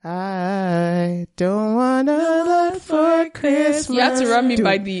Christmas. You have to run me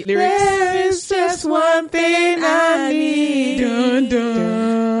by the lyrics. There is just one thing I need. Dun,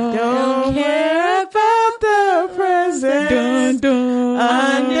 dun. Don't care about the presents Dun, dun.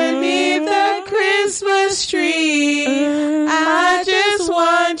 underneath the Christmas tree. I just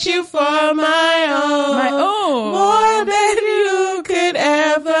want you for my own. My own. More than you could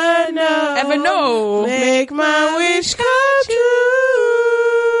ever know. Ever know. Make my wish come true.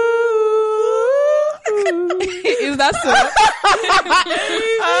 Is that so? All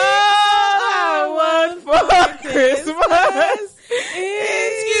I want for Christmas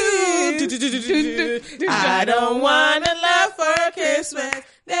is you. I don't want a lot for Christmas.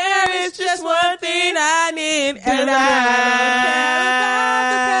 There is just one thing I need, and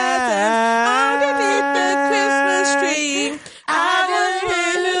underneath the Christmas tree, I want you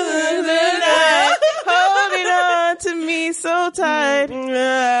holding on to me so tight.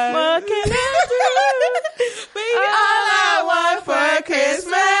 What can I do? Baby, all I want for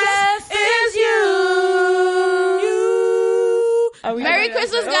Christmas is you. Merry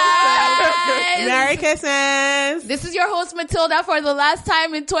Christmas, guys! Merry Christmas! This is your host, Matilda, for the last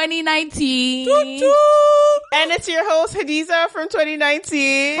time in 2019. Toot toot. And it's your host, Hadiza, from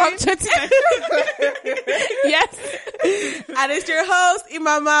 2019. From 2019. Yes. And it's your host,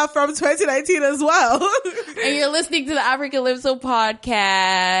 Imama, from 2019 as well. And you're listening to the Africalypso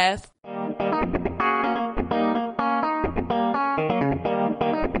podcast.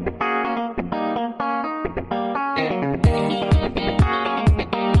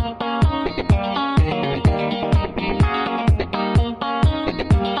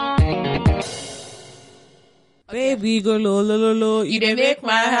 Baby go lo lo lo lo, You dey make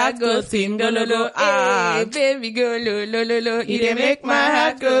my heart go sing lo lo lo. Ah, baby go lo lo lo lo. You dey make my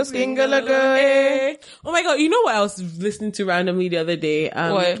heart go sing lo lo lo. Oh my god, you know what I was listening to randomly the other day?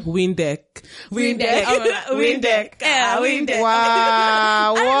 What? Windeck. Windeck. Windeck. Yeah, Windeck.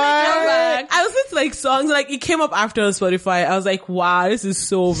 Wow, what? I was listening to like songs, like it came up after on Spotify. I was like, wow, this is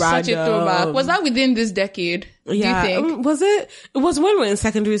so random. Such a throwback. Was that within this decade? Yeah. Do you think? Was it? It was when we were in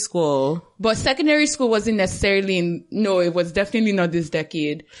secondary school. But secondary school wasn't necessarily no, it was definitely not this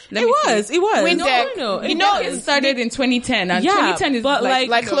decade. It was. Windeck. No. It started in 2010, and 2010 is but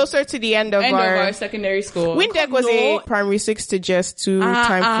like closer to the end of our secondary school. Windeck was a primary 6 to just 2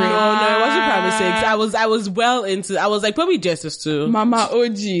 time frame. No, it wasn't primary 6. I was well into, I was like probably just as 2. Mama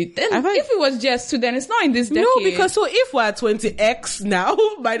OG. Then if it was just 2, then it's not in this decade. No, because so if we're 20X now,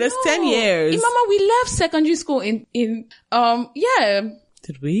 minus 10 years. Mama, we left secondary school in yeah.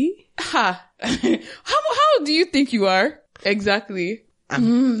 Did we? Ha. How do you think you are? Exactly. No,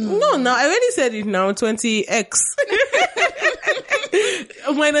 I already said it now, 20X.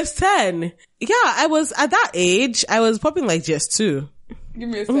 Minus 10. Yeah, I was, at that age, I was popping like just 2. Give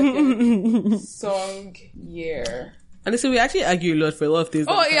me a second. Song year. Honestly, we actually argue a lot for a lot of things.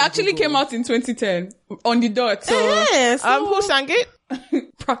 Oh, it actually came out in 2010. On the dot. So, yes. Who sang it?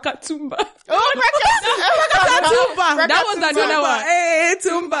 Prakatumba. Oh, Prakatumba. That was another one. Hey,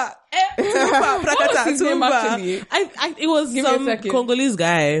 Tumba. Tumba. What was his name actually? It was Give me a some second. Congolese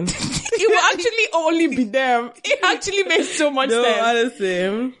guy. It will actually only be them. It actually makes so much No, sense.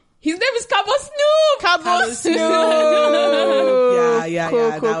 honestly. His name is Cabo Snoop. Cabo Snoop. Yeah. Cool.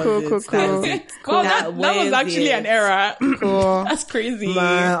 That was it. Oh, that was actually an era. Cool. That's crazy.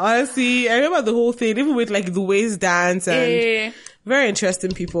 Man, honestly, I remember the whole thing, even with like the waist dance and Eh. very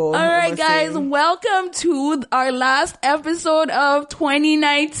interesting people. All right, guys, welcome to our last episode of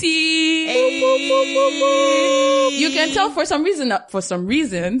 2019. You can tell for some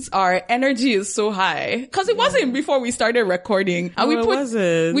reasons, our energy is so high. Because it wasn't before we started recording. And we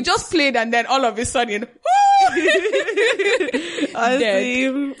just played and then all of a sudden, Honestly,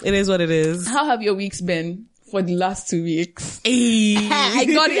 it is what it is. How have your weeks been for the last 2 weeks? I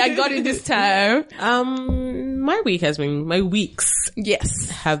got it this time. My weeks Yes.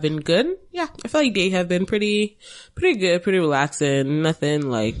 have been good. Yeah, I feel like they have been pretty good, pretty relaxing. Nothing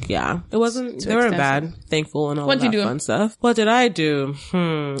like, they weren't bad. Thankful and all What'd that you do? fun stuff. What did I do?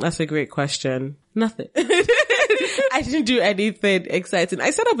 That's a great question. Nothing. I didn't do anything exciting.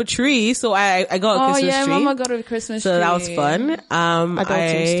 I set up a tree, so I got a Christmas tree. Mama got a Christmas tree. So that was fun.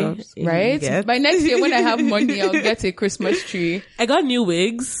 Adulting stuff, right? Yes. By next year when I have money, I'll get a Christmas tree. I got new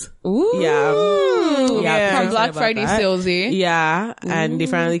wigs. Ooh. Yeah. From Black Friday sales, eh? Yeah. And they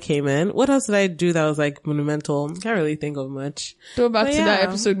finally came in. What else did I do that was like monumental? Can't really think of much. Go back to that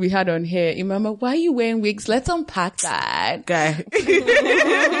episode we had on here. Imama, why are you wearing wigs? Let's unpack that. Guy.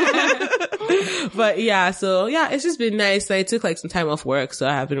 But yeah, so yeah, it's just been nice. I took like some time off work, so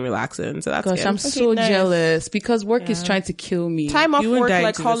I have been relaxing. So that's Gosh, good. I'm so jealous because work is trying to kill me. Time off You would work, die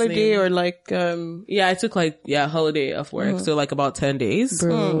like to holiday this or like, Yeah, I took like, holiday off work. So like about 10 days.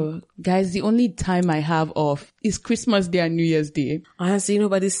 Bro, guys, the only time I have off is Christmas Day and New Year's Day. Honestly,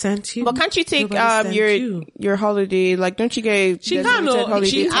 nobody sent you. but can't you take, Nobody sent your holiday? Like, don't you get She can't, designated no. holiday?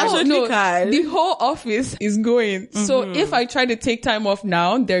 She time? absolutely can. The whole office is going. So if I try to take time off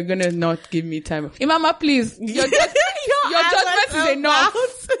now, they're gonna not give me time off. Imama, please. Your judgment is enough.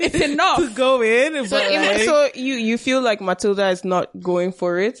 It's enough. to go in. So, so you feel like Matilda is not going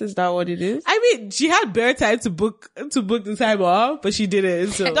for it? Is that what it is? I mean, she had bare time to book the time off, but she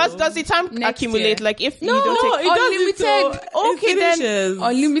didn't. So Does the time Next accumulate? year. Like if you no, don't take it doesn't. Unlimited. So Okay, it then. finishes.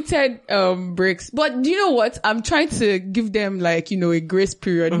 Unlimited breaks. But do you know what? I'm trying to give them like, a grace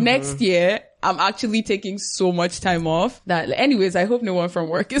period. Next year, I'm actually taking so much time off that, anyways, I hope no one from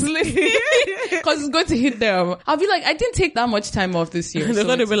work is listening because it's going to hit them. I'll be like, I didn't take that much time off this year. They're so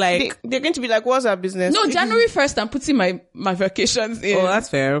going to be like, they're going to be like, what's our business? no, January 1st, I'm putting my vacations in. oh, that's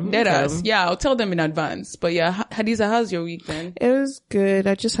fair. Deadass. Okay. Yeah, I'll tell them in advance. But yeah, Hadiza, how's your week then? It was good.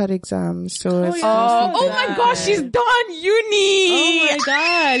 I just had exams, so it's Oh my gosh, she's done uni! Oh my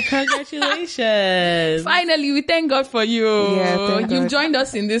god, congratulations. Finally, we thank God for you. Yeah, thank You've God. joined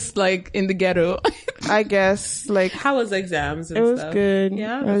us in this, like, in the ghetto. I guess, like, How was exams and it was stuff? good.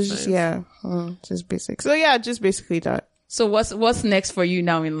 Yeah, It was that's just, nice. just basic. So yeah, just basically that. So what's next for you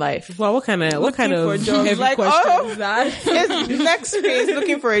now in life? Well, what kind of for jobs. heavy Like, question is that? It's next phase,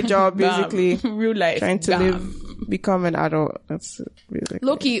 looking for a job, basically. Real life. Trying to become an adult. That's it, basically.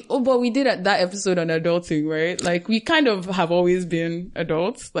 Loki, but we did that episode on adulting, right? Like, we kind of have always been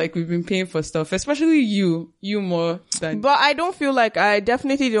adults. Like, we've been paying for stuff, especially you more than... But I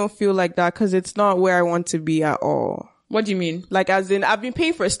definitely don't feel like that because it's not where I want to be at all. What do you mean? Like, as in, I've been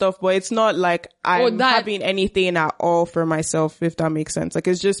paying for stuff, but it's not like I'm having anything at all for myself, if that makes sense. Like,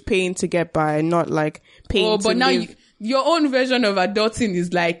 it's just paying to get by, not like paying to but now live. your own version of adulting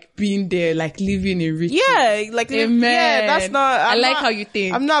is like being there, like living in riches. Yeah, like, Amen. yeah, that's not, I like how you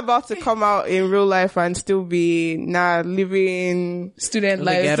think. I'm not about to come out in real life and still be, living Student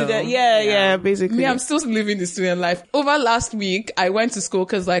life. ghetto. Yeah, basically. Me, I'm still living the student life. Over last week, I went to school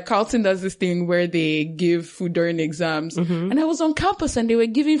because like Carlton does this thing where they give food during exams. And I was on campus and they were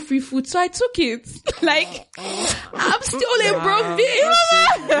giving free food. So I took it. Like, I'm still a broke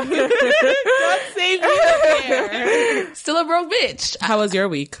bitch. God save me here. Still a broke bitch. How was your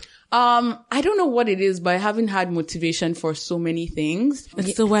week? I don't know what it is, but I haven't had motivation for so many things.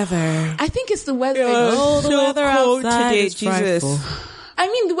 It's the weather. I think it's the weather. Oh, the weather cold outside today, is Jesus. frightful. I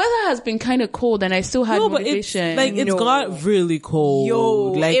mean, the weather has been kind of cold and I still had No, but it's motivation. like it's No. got really cold.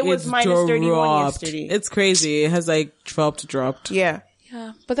 Yo, like it was it's minus 31 dropped. yesterday. It's crazy. It has like dropped. Yeah.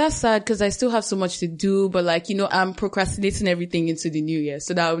 Yeah, but that's sad because I still have so much to do. But like, I'm procrastinating everything into the new year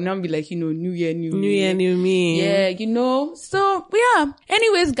so that I will not be like, new year, new New year, new me. Yeah, So yeah.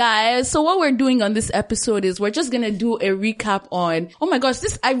 Anyways, guys, so what we're doing on this episode is we're just gonna do a recap on, oh my gosh,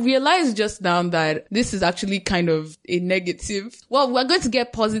 I realized just now that this is actually kind of a negative. Well, we're going to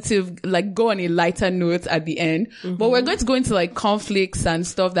get positive, like go on a lighter note at the end, but we're going to go into like conflicts and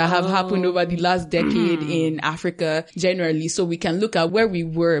stuff that have happened over the last decade in Africa generally, so we can look at where we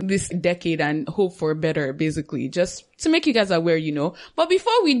were this decade and hope for better, basically, just to make you guys aware, But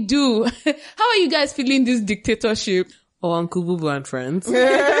before we do, how are you guys feeling this dictatorship? Oh, Uncle Bubu and friends.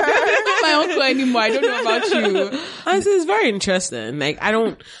 Not my uncle anymore. I don't know about you. Honestly, it's very interesting. Like, I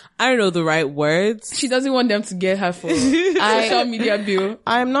don't know the right words. She doesn't want them to get her for social media bill.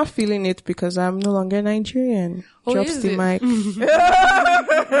 I'm not feeling it because I'm no longer Nigerian. Oh, Drops is the it? mic.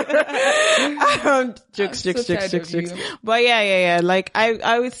 Jokes. tired of you. But yeah. Like,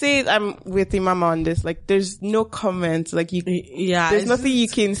 I would say I'm with Imama on this. Like, there's no comment. Like, there's nothing you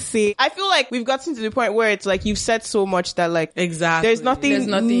can say. I feel like we've gotten to the point where it's like you've said so much that like, Exactly. there's nothing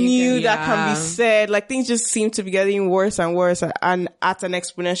new that can be said. Like, things just seem to be getting worse and worse and at an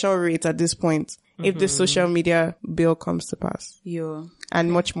exponential rate at this point. If the social media bill comes to pass. Yo.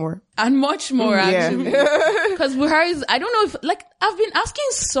 And much more. And much more, actually. Because Buhari's, I don't know if, like, I've been asking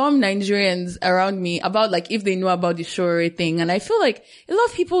some Nigerians around me about, like, if they know about the Shore thing. And I feel like a lot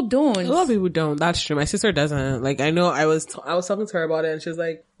of people don't. A lot of people don't. That's true. My sister doesn't. Like, I know I was talking to her about it and she was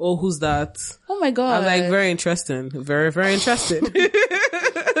like, oh, who's that? Oh my God. I was like, very interesting. Very, very interested.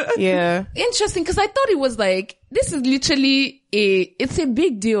 Yeah. Interesting, because I thought it was like, this is literally it's a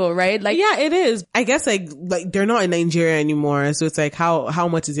big deal, right? Like, yeah, it is. I guess like they're not in Nigeria anymore. So it's like, how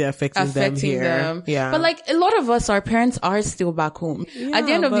much is it affecting them here? Yeah. But like a lot of us, our parents are still back home. At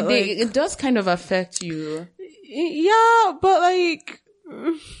the end of the day, it does kind of affect you. Yeah, but like,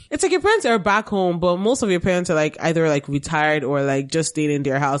 It's like your parents are back home, but most of your parents are like either like retired or like just staying in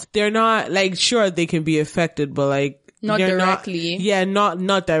their house. They're not like, sure, they can be affected, but like, not directly.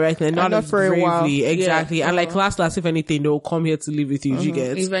 Not directly. Not as for a while. gravely. Exactly. Yeah. And like last, if anything, they'll come here to live with you. You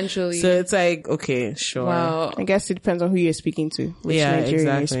get eventually. So it's like, okay, sure. Wow. I guess it depends on who you're speaking to. Which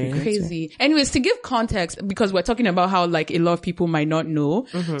Nigerian you're speaking crazy. To. Anyways, to give context, because we're talking about how like a lot of people might not know.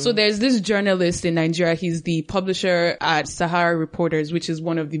 So there's this journalist in Nigeria. He's the publisher at Sahara Reporters, which is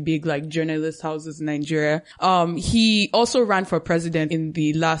one of the big like journalist houses in Nigeria. He also ran for president in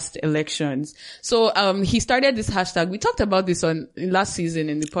the last elections. So he started this hashtag. We talked about this on last season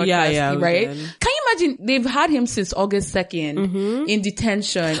in the podcast, right? Can you imagine they've had him since August 2nd in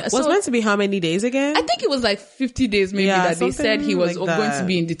detention? Was meant to be how many days again? I think it was like 50 days maybe that they said he was like going to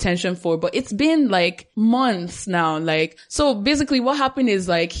be in detention for, but it's been like months now. Like, so basically what happened is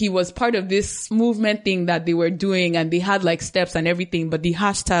like he was part of this movement thing that they were doing and they had like steps and everything, but the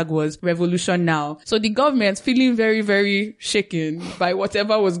hashtag was Revolution Now. So the government, feeling very, very shaken by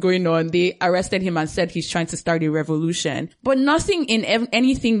whatever was going on, they arrested him and said he's trying to start a revolution. But nothing in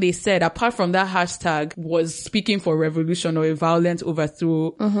anything they said apart from that hashtag was speaking for revolution or a violent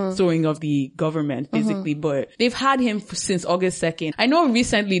overthrowing of the government, basically. But they've had him since August 2nd. I know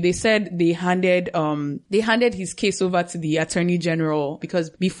recently they said they handed his case over to the Attorney General because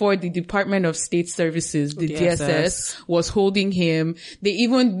before the Department of State Services, the DSS, was holding him.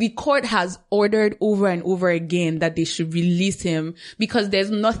 The court has ordered over and over again that they should release him because there's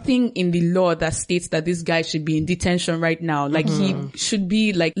nothing in the law that states that this guy should be in detention right now. Like he should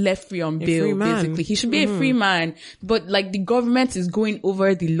be like left free on bail, basically. He should be a free man. But like the government is going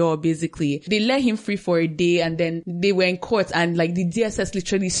over the law, basically. They let him free for a day and then they were in court and like the DSS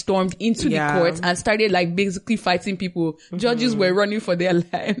literally stormed into the court and started like basically fighting people. Judges were running for their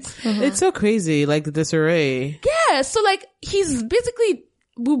lives. It's so crazy, like the disarray. Yeah, so like he's basically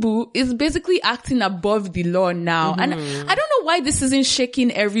Boo is basically acting above the law now. And I don't know why this isn't shaking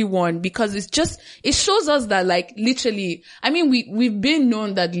everyone because it shows us that like literally, I mean, we've been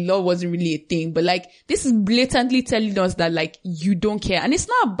known that the law wasn't really a thing, but like this is blatantly telling us that like you don't care. And it's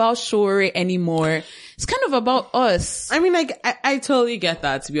not about Shore anymore. It's kind of about us. I mean, like, I totally get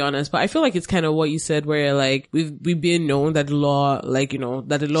that, to be honest, but I feel like it's kind of what you said where like we've been known that the law, like, you know,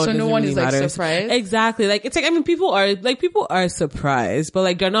 that the law doesn't really matter. So no one is like surprised? Exactly. Like, it's like, I mean, people are surprised, but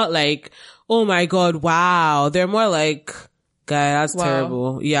like they're not like, oh my God, wow. They're more like, guy, that's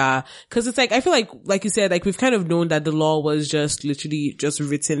terrible. Yeah. Cause it's like, I feel like you said, like we've kind of known that the law was just literally just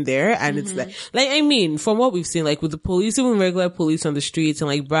written there. And it's like, I mean, from what we've seen, like with the police, even regular police on the streets and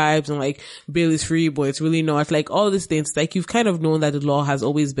like bribes and like bail is free, but it's really not like all these things. Like you've kind of known that the law has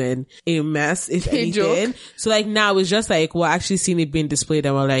always been a mess, if anything. So like now it's just like, we're actually seeing it being displayed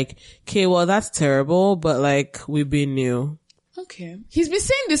and we're like, okay, well that's terrible, but like we've been new. Okay. He's been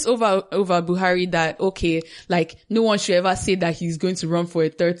saying this over Buhari that, okay, like, no one should ever say that he's going to run for a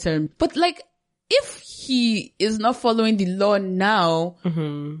third term. But like, if he is not following the law now,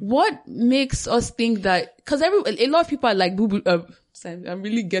 what makes us think that, cause a lot of people are like, I'm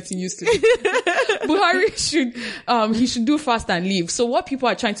really getting used to it. Buhari he should do fast and leave. So what people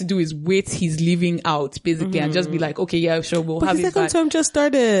are trying to do is wait his leaving out, basically, and just be like, okay, yeah, sure, we'll have it back. But his second term just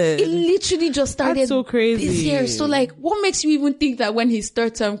started. It literally just started. That's so crazy. This year. So like, what makes you even think that when his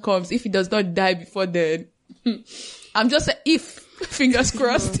third term comes, if he does not die before then, I'm just saying, if, fingers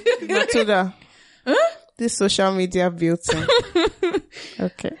crossed. Matilda. Huh? This social media built in.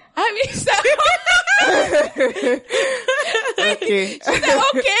 Okay. I mean, okay. She said,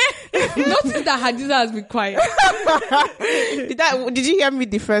 okay. Notice that Hadiza has been quiet. Did you hear me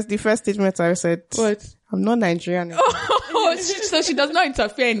the first statement I said? What? I'm not Nigerian. So she does not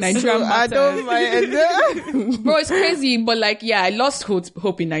interfere in Nigerian matters. I don't mind. Bro, it's crazy, but like, yeah, I lost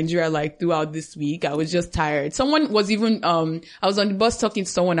hope in Nigeria like throughout this week. I was just tired. Someone was even, I was on the bus talking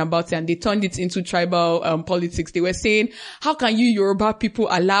to someone about it and they turned it into tribal politics. They were saying, how can you Yoruba people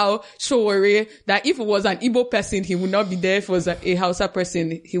allow Showore that if it was an Igbo person, he would not be there. If it was a Hausa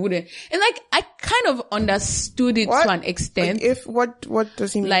person, he wouldn't. And like, I kind of understood it to an extent. Like what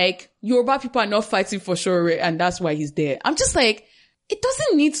does he mean? Like, Yoruba people are not fighting for Showore and that's why he's there. I'm just like, it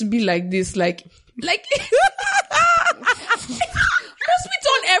doesn't need to be like this. Like, let's turn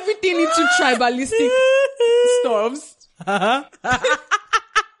everything into tribalistic stuffs. I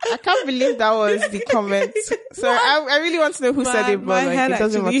can't believe that was the comment. So I really want to know who said it, but like, it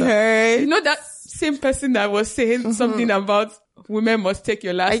doesn't matter. Hurt. You know that same person that was saying something about women must take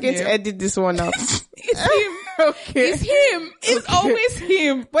your last name? I get to edit this one out. It's him. Okay. It's him. It's always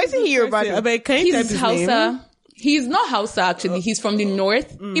him. But isn't he Yoruba? He's Hausa. He's not Hausa, actually. He's from the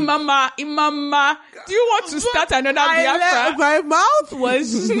north. Imama, do you want to start another Biafra? My mouth was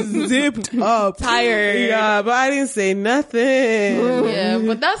zipped up. Tired. Yeah, but I didn't say nothing. Yeah,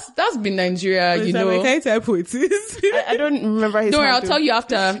 but that's been Nigeria, you know. Can you type who it is? I don't remember his Don't worry, I'll handle. tell you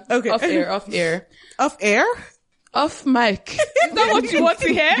after. Okay. Off air. Off air? Off mic. Is that what you want to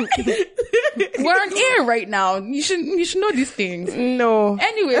hear? We're on air right now. You should know these things. No.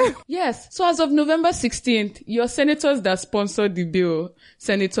 Anyway, yes. So as of November 16th, your senators that sponsored the bill,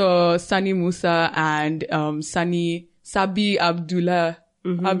 Senator Sani Musa and Sabi Abdullahi,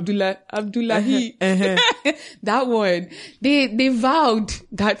 that one, they vowed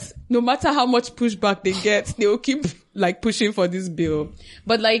that no matter how much pushback they get, they will keep like pushing for this bill.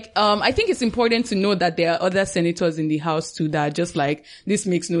 But like, I think it's important to know that there are other senators in the House too that are just like, this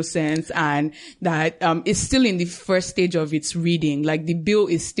makes no sense, and that, it's still in the first stage of its reading. Like the bill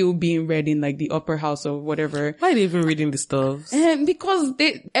is still being read in like the upper house or whatever. Why are they even reading the stuff? Because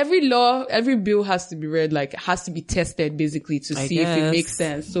every bill has to be read, like has to be tested basically to see if it makes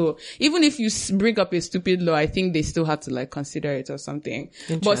sense. So even if you bring up a stupid law, I think they still have to like consider it or something.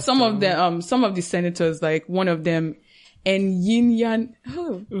 But some of the senators, like one of them, and Yin Yan.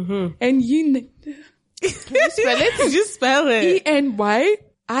 Oh. And Yin. Can you spell it? Did you spell it? ENYINNAYA.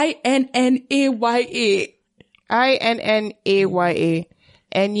 INNAYA.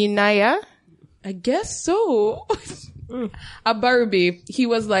 And Yinaya? I guess so. Abarube,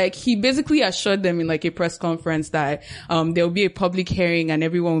 he basically assured them in like a press conference that there will be a public hearing and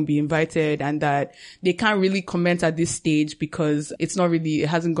everyone will be invited, and that they can't really comment at this stage because it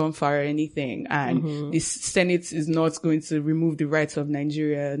hasn't gone far or anything, and the Senate is not going to remove the rights of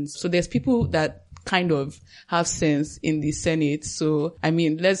Nigerians. So there's people that kind of have sense in the Senate. So, I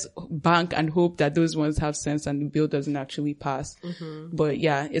mean, let's bank and hope that those ones have sense and the bill doesn't actually pass. But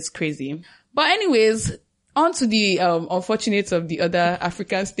yeah, it's crazy. But anyways, on to the unfortunates of the other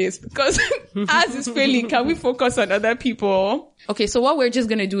African states, because as is failing, can we focus on other people? Okay, so what we're just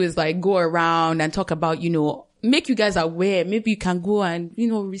gonna do is like go around and talk about, make you guys aware. Maybe you can go and,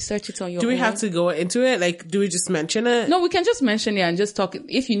 research it on your own. Do we have to go into it? Like, do we just mention it? No, we can just mention it and just talk.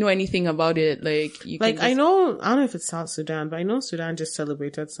 If you know anything about it, like, you can I don't know if it's South Sudan, but I know Sudan just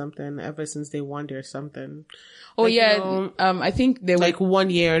celebrated something ever since they won their something. Oh, like, yeah. I think they were... Like 1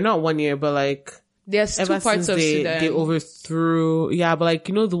 year, not 1 year, but like... There's two parts of Sudan. They overthrew... Yeah, but like,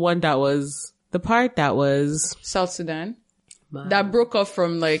 the one that was... The part that was... South Sudan? That broke off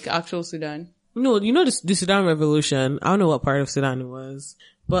from like actual Sudan. No, the Sudan revolution. I don't know what part of Sudan it was.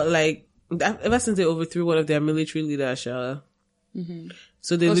 But like, ever since they overthrew one of their military leaders, so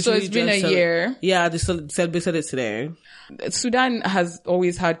they literally so it's been a year. Yeah, they celebrated it today. Sudan has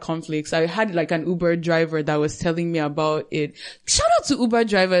always had conflicts. I had like an Uber driver that was telling me about it. Shout out to Uber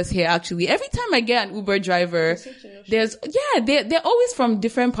drivers here, actually. Every time I get an Uber driver, they're always from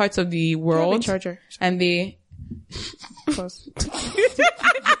different parts of the world. Charger. And they...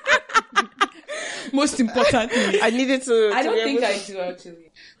 Most importantly, I needed to. I don't think I do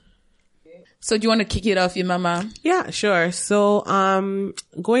actually. So do you want to kick it off, your mama? Yeah, sure. So,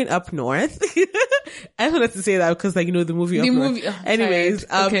 going up north. I just wanted to say that because the movie Up North. Anyways,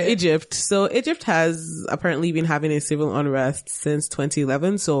 okay. Egypt. So Egypt has apparently been having a civil unrest since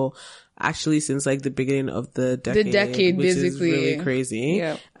 2011. So actually since like the beginning of the decade. The decade, which basically. is really crazy.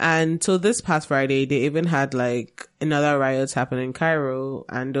 Yeah. And so this past Friday, they even had like another riots happen in Cairo,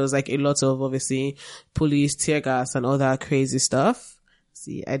 and there was like a lot of obviously police, tear gas and all that crazy stuff.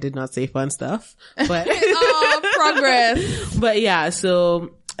 See, I did not say fun stuff, but progress. But yeah,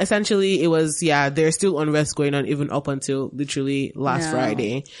 so essentially it was, there's still unrest going on even up until literally last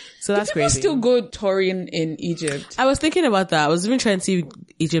Friday. So that's crazy. People still go touring in Egypt. I was thinking about that. I was even trying to see if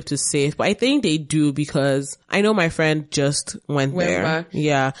Egypt is safe, but I think they do because I know my friend just went there. Back.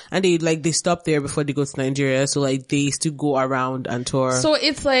 Yeah. And they stop there before they go to Nigeria. So like they still go around and tour. So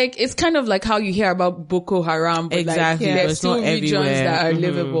it's kind of like how you hear about Boko Haram, but exactly. Like, there's still not regions everywhere. that are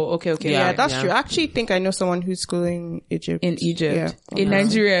livable. Okay. Yeah, that's true. I actually think I know someone who's schooling Egypt. In Egypt. Yeah. In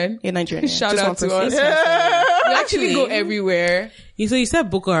Nigerian. In Nigeria. Shout Just out to us. We actually go everywhere. So you said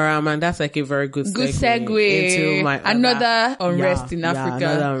Boko Haram, and that's like a very good segue into my another unrest in Africa.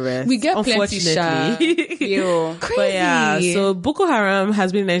 Another unrest. We get plenty, Yo, crazy. But yeah, so Boko Haram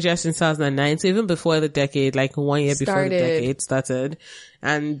has been in Nigeria since 2009. So even before the decade, like 1 year before the decade started.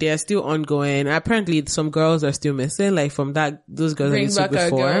 and they're still ongoing. Apparently some girls are still missing, like from those girls Bring that we took back our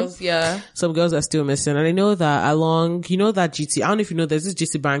before. girls, yeah. Some girls are still missing, and I know that along, you know, that GT, I don't know if you know, there's this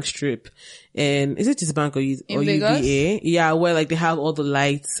GT Bank strip, and is it GT Bank or UBA? Yeah, where like they have all the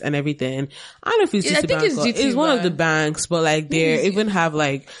lights and everything. I don't know if it's GT Bank it's or GT it's one Bank. of the banks, but like they even have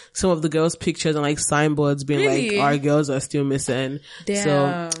like some of the girls' pictures and like signboards being Really? like, our girls are still missing. Damn.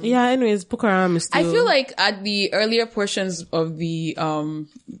 So yeah, anyways, Boko Haram is still. I feel like at the earlier portions of the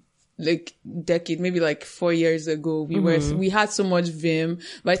like decade, maybe like 4 years ago, we had so much vim,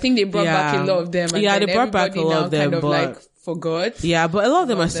 but I think they brought back a lot of them. And they brought back a lot of them, kind of but like forgot. Yeah, but a lot of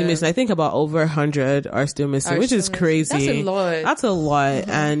them are still missing. I think about over 100 are still missing, which is crazy. That's a lot. That's a lot.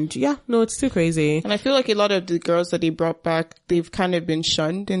 And yeah, no, it's too crazy. And I feel like a lot of the girls that they brought back, they've kind of been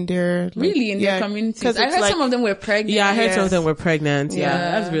shunned in their their communities. I heard some of them were pregnant. Yeah, I heard some of them were pregnant. Yeah,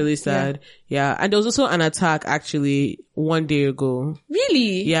 that's really sad. Yeah, and there was also an attack actually 1 day ago.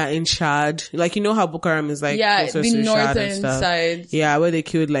 Really? Yeah, in Chad. Like, you know how Boko Haram is like closer the to Chad and northern stuff. side. Yeah, where they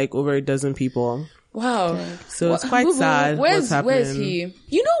killed like over a dozen people. Wow. So it's quite sad what's happening. Where's he?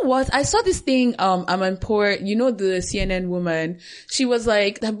 You know what? I saw this thing, Amanpour, you know, the CNN woman. She was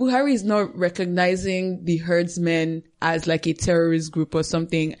like, that Buhari is not recognizing the herdsmen as like a terrorist group or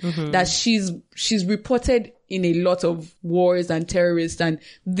something. That she's reported in a lot of wars and terrorists, and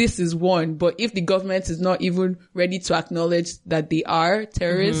this is one. But if the government is not even ready to acknowledge that they are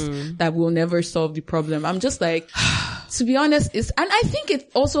terrorists, that will never solve the problem. I'm just like, to be honest, and I think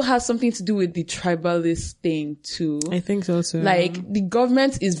it also has something to do with the tribalist thing too. I think so too. Like, the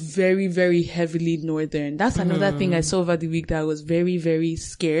government is very, very heavily northern. That's another thing I saw over the week that I was very, very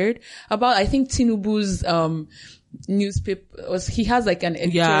scared about. I think Tinubu's, newspaper he has like an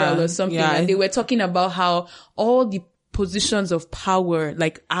editorial or something, and they were talking about how all the positions of power,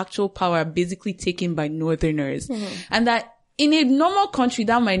 like actual power, are basically taken by northerners, and that in a normal country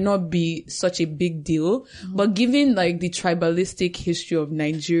that might not be such a big deal, but given like the tribalistic history of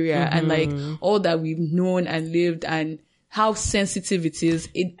Nigeria and like all that we've known and lived and how sensitive it is,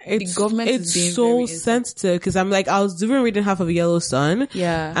 the government is being so very sensitive. Because I'm like, I was even reading half of Yellow Sun.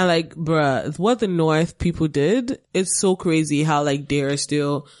 Yeah. And like, bruh, what the North people did, it's so crazy how like they are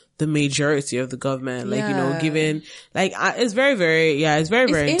still the majority of the government. Like, you know, given, like, it's very, very, it's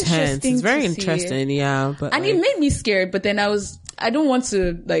very, very intense. It's very interesting. Yeah. But and like, it made me scared, but then I don't want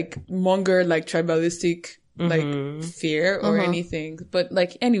to like monger like tribalistic like fear or anything, but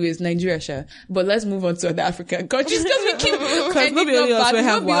like anyways, Nigeria sha. But let's move on to other African countries because we keep nobody else will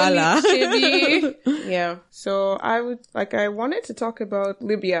have Wala. Yeah, so I wanted to talk about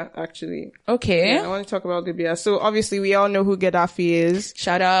Libya actually. Okay. I want to talk about Libya. So obviously we all know who Gaddafi is.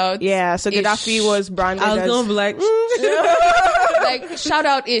 Shout out. Yeah, so Gaddafi was branded I was as gonna be like, like shout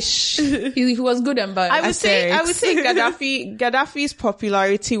out ish. He was good and bad. I would say Gaddafi's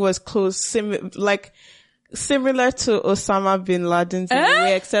popularity was similar to Osama bin Laden's in a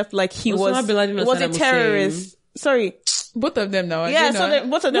way, except like he Osama bin Laden was a Saddam terrorist. Hussein. Sorry. Both of them now. Yeah, so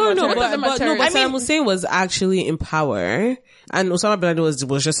both of them are terrorists. But Saddam Hussein was actually in power, and Osama bin Laden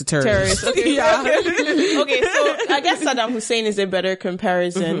was just a terrorist. Okay. Okay, so I guess Saddam Hussein is a better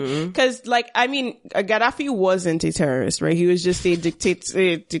comparison because, like, I mean, Gaddafi wasn't a terrorist, right? He was just a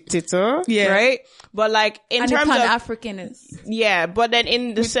dictator, right? But like in terms of Pan-Africanist, but then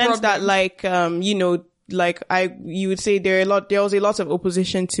in the sense that, like, you know, like you would say there was a lot of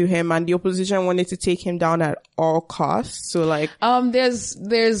opposition to him, and the opposition wanted to take him down at all costs. So like, there's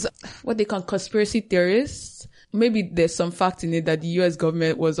what they call conspiracy theorists. Maybe there's some fact in it that the US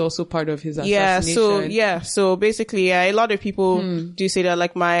government was also part of his assassination. So basically, a lot of people do say that.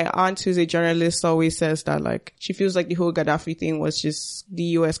 Like my aunt, who's a journalist, always says that like she feels like the whole Gaddafi thing was just the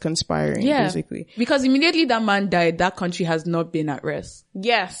US conspiring, basically. Because immediately that man died, that country has not been at rest.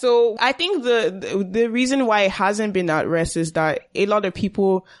 Yeah, so I think the reason why it hasn't been at rest is that a lot of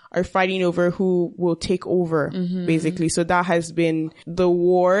people are fighting over who will take over, basically. So that has been the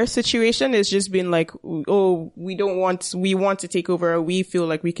war situation. It's just been like, oh, we want to take over, or we feel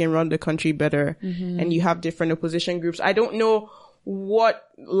like we can run the country better. And you have different opposition groups. I don't know what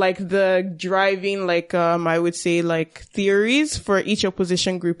like the driving like I would say like theories for each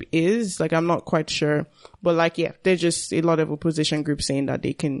opposition group is. Like I'm not quite sure. But like there's just a lot of opposition groups saying that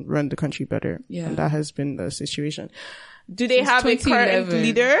they can run the country better. Yeah. And that has been the situation. Do they have a current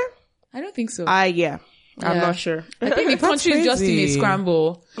leader? I don't think so. I'm not sure. I think the country is just in a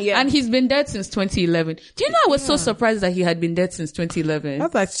scramble. Yeah. And he's been dead since 2011. Do you know I was so surprised that he had been dead since 2011?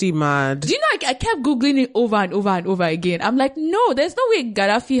 That's actually mad. Do you know I kept Googling it over and over and over again. I'm like, no, there's no way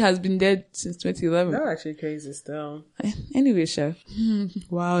Gaddafi has been dead since 2011. That's actually crazy still. Anyway, Chef.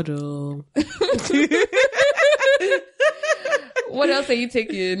 Wow, though. What else are you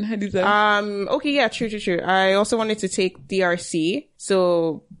taking, Hadiza? Okay, yeah, true. I also wanted to take DRC.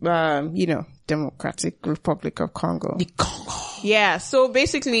 So, Democratic Republic of Congo. The Congo. Yeah, so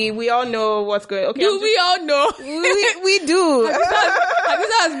basically, we all know what's going on. Okay, Do we all know? we do.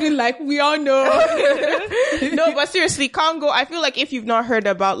 Hadiza has been like, we all know. No, but seriously, Congo, I feel like if you've not heard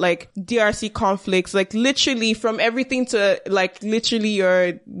about like DRC conflicts, like literally from everything to like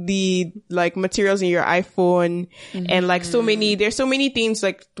literally the materials in your iPhone and like there's so many things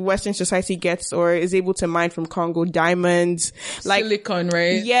like the Western society gets or is able to mine from Congo, diamonds, like silicon,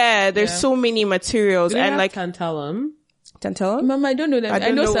 right? Yeah, there's so many materials and like tantalum. Tantalum? Mama, I don't know that. I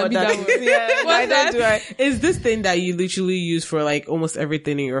don't know what that is. Yeah, What's that? Is this thing that you literally use for like almost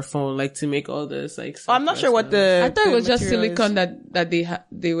everything in your phone, like to make all this like I'm not sure what I thought it was just material silicon that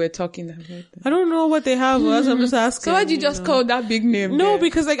they were talking about. I don't know what they have. I'm just asking. So why'd you just call that big name? No, there?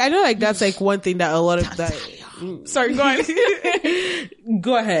 because like I know like that's like one thing that a lot of that. Sorry, go on.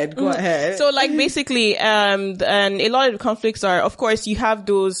 Go ahead. So like basically, and a lot of the conflicts are, of course, you have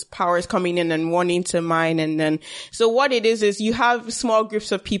those powers coming in and wanting to mine, and then, so what it is you have small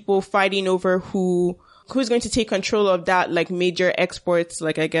groups of people fighting over who's going to take control of that, like major exports,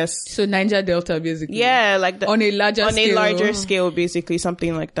 like I guess. So Niger Delta, basically. Yeah, like on a larger scale, basically,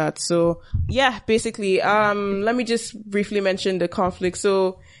 something like that. So yeah, basically, let me just briefly mention the conflict.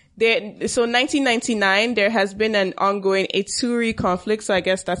 So 1999, there has been an ongoing Ituri conflict. So I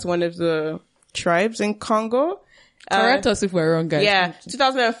guess that's one of the tribes in Congo. Correct us if we're wrong, guys. Yeah.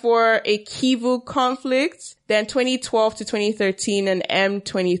 2004, a Kivu conflict. Then 2012 to 2013, an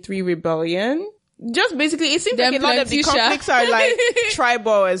M23 rebellion. Just basically, it seems like a lot of the conflicts are like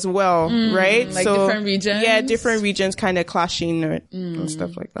tribal as well, right? Like different regions. Yeah, different regions kind of clashing and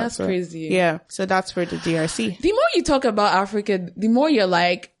stuff like that. That's crazy. Yeah. So that's for the DRC. The more you talk about Africa, the more you're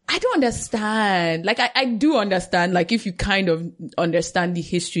like, I don't understand. Like, I do understand. Like, if you kind of understand the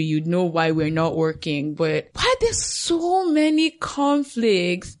history, you'd know why we're not working. But why there's so many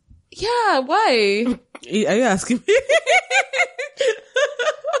conflicts? Yeah, why? Are you asking me?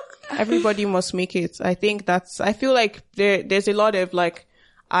 Everybody must make it. I feel like there's a lot of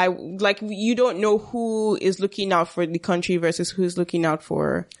you don't know who is looking out for the country versus who's looking out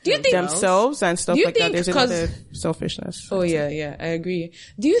for themselves and stuff like that. There's a lot of selfishness. Oh yeah, I agree.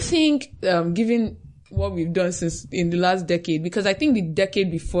 Do you think, given what we've done since in the last decade, because I think the decade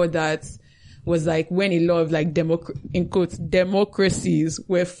before that was like when a lot of like in quotes democracies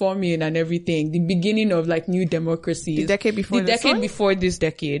were forming and everything, the beginning of like new democracies. The decade before this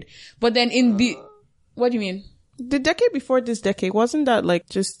decade. But then what do you mean? The decade before this decade, wasn't that like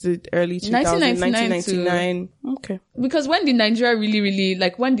just the early 2000s, 1999? Okay. Because when did Nigeria really,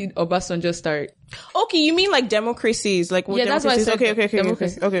 like when did Obasanjo start? Okay, you mean like democracies? Like what that's why I said okay.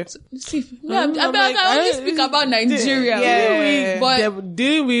 See, I only speak about Nigeria. Yeah. But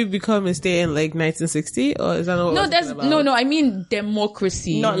didn't we become a state in like 1960? Or is that not what No, I mean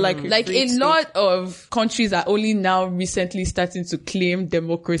democracy. Not like a lot of countries are only now recently starting to claim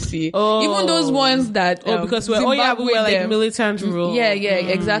democracy. Even those ones that because we were like militant rule. Yeah,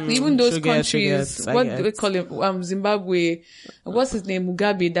 exactly. Even those countries, what do we call it? Zimbabwe. What's his name?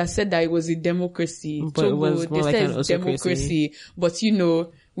 Mugabe, that said that it was a democracy. But it was more like an democracy. But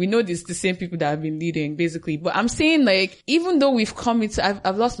we know this the same people that have been leading, basically. But I'm saying, like, even though we've come into,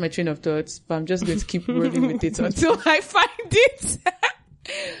 I've lost my train of thoughts, but I'm just going to keep rolling with it until I find it.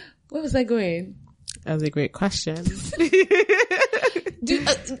 Where was I going? That was a great question.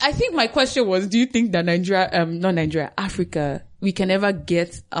 I think my question was, do you think that Africa, we can ever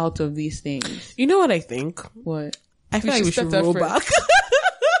get out of these things? You know what I think? What? I feel like we should roll back.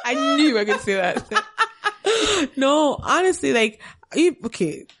 I knew you were going to say that. No, honestly, like,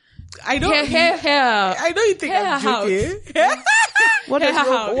 okay. I know you think I'm joking. What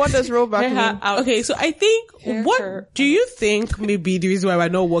does rollback mean? Okay, so I think, do you think maybe the reason why we're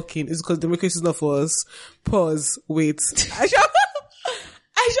not working is because democracy is not for us? Pause, wait. I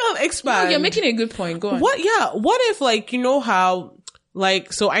shall expand. No, you're making a good point. Go on. What if, like, you know how,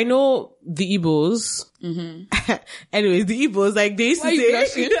 like, so I know the Igbos. Mm-hmm. Anyways, the Igbos, like, they used to say, I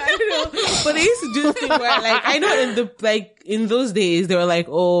don't know, but they used to do this thing where, like, I know in those days, they were like,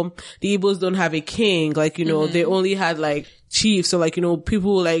 oh, the Igbos don't have a king, like, you know, they only had, like, chiefs, so, like, you know,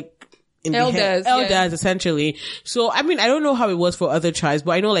 people, like, elders, essentially. So, I mean, I don't know how it was for other tribes,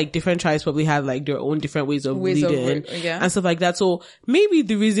 but I know, like, different tribes probably had, like, their own different ways of leading and stuff like that. So, maybe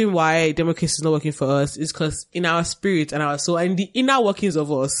the reason why democracy is not working for us is because in our spirit and our soul and the inner workings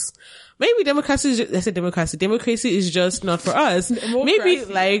of us, maybe democracy is just not for us. Maybe,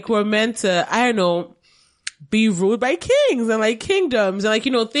 like, we're meant to, I don't know, be ruled by kings and like kingdoms and like,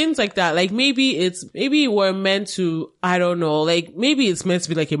 you know, things like that. Like maybe we're meant to, I don't know, like maybe it's meant to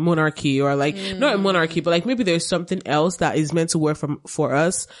be like a monarchy or like not a monarchy, but like maybe there's something else that is meant to work for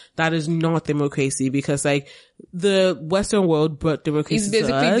us that is not democracy, because like the Western world brought democracy It's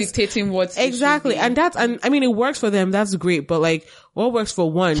basically to us. dictating what's Exactly. And I mean, it works for them. That's great. But like, what works for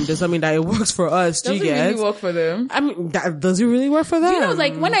one does not mean that it works for us. Do you get? Doesn't really work for them. I mean, does it really work for them? Do you know,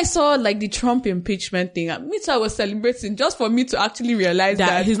 like, when I saw, like, the Trump impeachment thing, me too, I was celebrating just for me to actually realize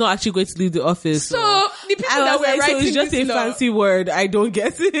that he's not actually going to leave the office. So, the people that were writing so it's just this a law, fancy word. I don't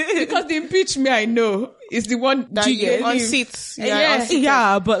get it. because the impeach me, I know, is the one that on seats.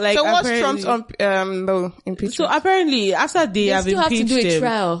 Yeah, but like, so what's Trump's impeachment? So apparently, after they have still have to impeached do a him,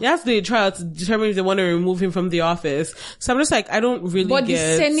 trial. they have to do a trial to determine if they want to remove him from the office. So I'm just like, I don't really But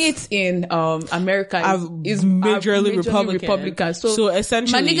get. the Senate in America is majorly Republican. So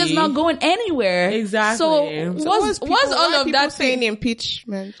essentially, my nigga's not going anywhere. Exactly. So what's all of that saying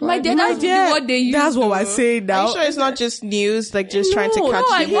impeachment? My dad, that's what they use. That's what we're saying now. Are you sure it's not just news, like just trying to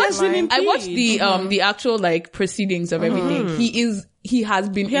catch the headline? I watched the actual like proceedings of everything. He has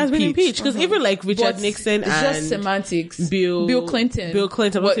been impeached because even like Richard Nixon it's and just semantics. Bill Clinton,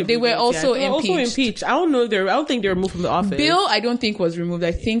 but they were also impeached. I don't think they were removed from the office. Bill, I don't think was removed.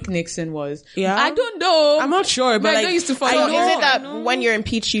 I think Nixon was. Yeah, I don't know. I'm not sure, but like, I used to follow. So is it that when you're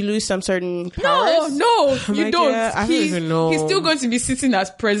impeached, you lose some certain powers? No, you don't. I don't even know. He's still going to be sitting as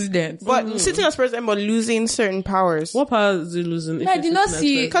president, but sitting as president, but losing certain powers. What powers is he losing? I did not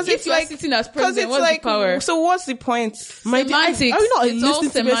see, because it's like sitting as president. What's like, the power? So what's the point? Semantics. Are you not It's all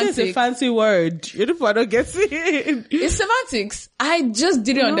listening to me? It's a fancy word. You don't get it. It's semantics. I just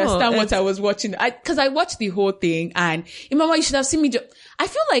didn't understand what I was watching. Cause I watched the whole thing, and Mama, you should have seen me. I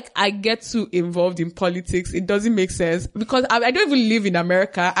feel like I get too involved in politics. It doesn't make sense because I don't even live in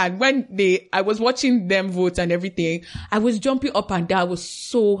America. And when I was watching them vote and everything, I was jumping up and down. I was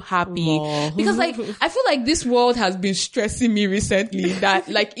so happy because like, I feel like this world has been stressing me recently that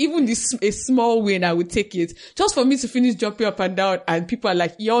like even a small win, I would take it just for me to finish jumping up and down. And people are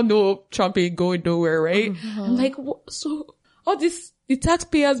like, y'all know Trump ain't going nowhere, right? I'm like, so all this, the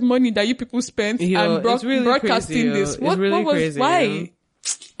taxpayers' money that you people spent and broadcasting this. What was crazy, why?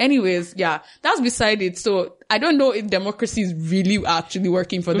 Anyways, yeah, that's beside it. So I don't know if democracy is really actually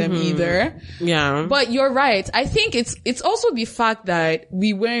working for them either. Yeah. But you're right. I think it's also the fact that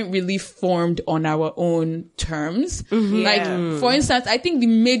we weren't really formed on our own terms. Like, for instance, I think the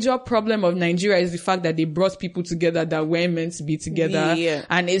major problem of Nigeria is the fact that they brought people together that weren't meant to be together. Yeah.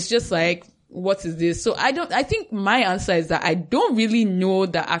 And it's just like, what is this? So I think my answer is that I don't really know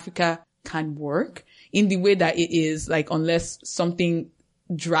that Africa can work in the way that it is, like, unless something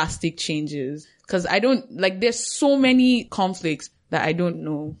drastic changes. Cause there's so many conflicts that I don't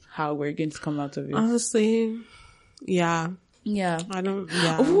know how we're going to come out of it. Honestly, yeah. Yeah.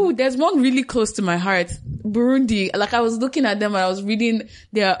 Yeah. There's one really close to my heart. Burundi. Like, I was looking at them and I was reading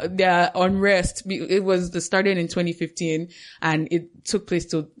their unrest. It started in 2015 and it took place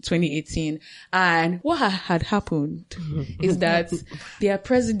till 2018. And what had happened is that their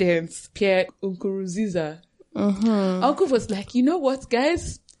president, Pierre Nkurunziza, Uncle was like, you know what,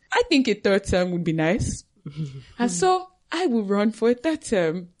 guys? I think a third term would be nice. And so I will run for a third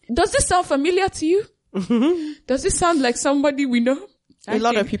term. Does this sound familiar to you? Does this sound like somebody we know? A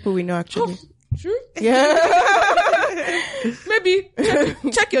lot of people we know, actually. Oh, true? Yeah. Maybe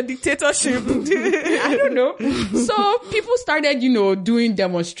check your dictatorship. I don't know. So people started, doing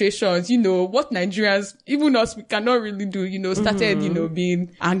demonstrations, what Nigerians, even us, we cannot really do, started,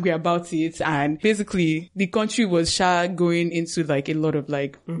 being angry about it. And basically the country was going into like a lot of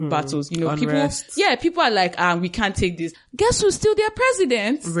like battles, people are like, we can't take this. Guess who's still their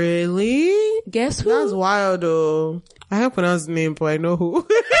president? Really? Guess who? That's wild though. I can't pronounce the name, but I know who.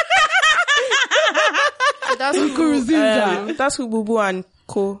 That's who Bubu and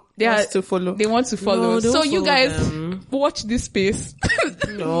Co wants to follow. They want to follow. No, so you guys watch this space.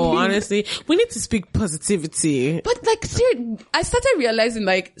 No, honestly, we need to speak positivity. But like, I started realizing,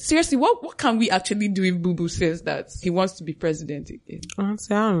 like, seriously, what can we actually do if Bubu says that he wants to be president again?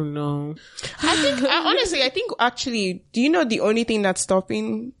 Honestly, I don't know. I think actually, do you know the only thing that's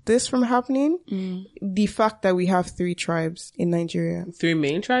stopping this from happening? The fact that we have 3 tribes in Nigeria. 3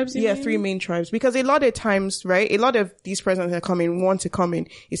 main tribes? Yeah, 3 main tribes. Because a lot of times, right, a lot of these presidents that want to come in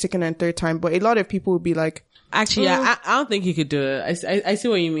a second and third time, but a lot of people will be like, actually, I don't think he could do it. I see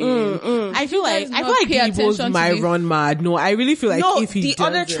what you mean. I feel like the Igbos might run mad. No, I really feel like if he the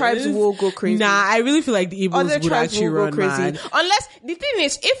other tribes will go crazy. Nah, I really feel like the Igbos would actually run crazy. Unless, the thing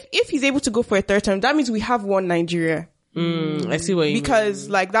is, if he's able to go for a third term, that means we have one Nigeria. I see what you mean. Because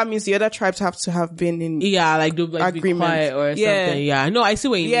like that means the other tribes have to have been in like be agreement quiet or something. Yeah, no, I see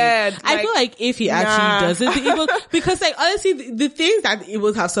what you mean. Yeah, I feel like if he actually does it, the Igbos, because like honestly, the things that the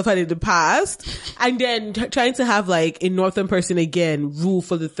Igbos have suffered in the past, and then trying to have like a northern person again rule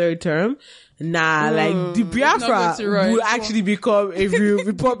for the third term. Like the Biafra will actually become a real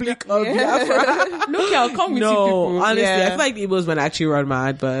Republic of Biafra. Look, I'll come with you people. Honestly, I feel like the Igbos might actually run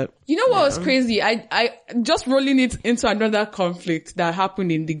mad, but you know what was crazy? I just rolling it into another conflict that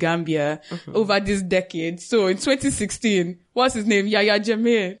happened in the Gambia over this decade. So in 2016, what's his name? Yahya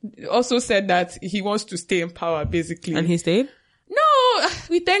Jammeh also said that he wants to stay in power, basically. And he stayed? No,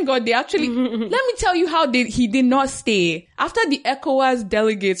 we thank God they actually, let me tell you how he did not stay. After the ECOWAS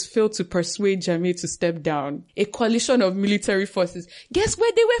delegates failed to persuade Jammeh to step down, a coalition of military forces, guess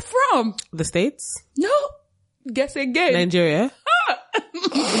where they were from? The States? No. Guess again. Nigeria?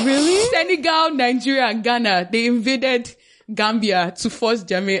 Really? Senegal, Nigeria, and Ghana. They invaded Gambia to force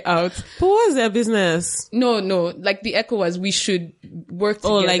Jammeh out. But what's their business? No, like the ECOWAS, we should work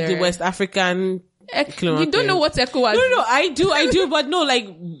together. Oh, like the West African... You don't know what ECOWAS is? No, I do, but no, like,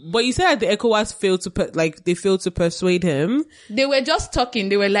 but you said that the ECOWAS failed to persuade him. They were just talking.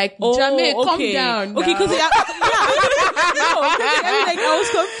 They were like, Jammeh, calm down. Okay, because I was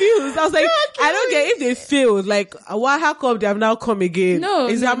confused. I was like, I don't get if they failed. Like, how come they have now come again? No,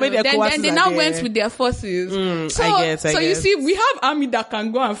 is that many ECOWAS? Then they now went with their forces. I guess. You see, we have army that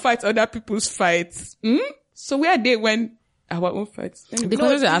can go and fight other people's fights. So where they went our own fights. The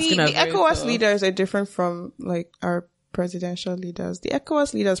ECOWAS leaders are different from like our presidential leaders. The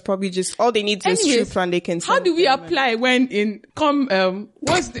ECOWAS leaders probably just all they need is troops and they can. How do we apply when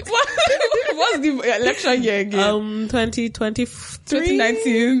what's the election year again?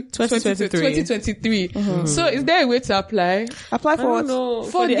 2023, 2023. So is there a way to apply? Apply for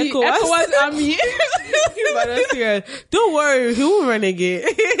what? For the ECOWAS army. Don't worry, he will run again.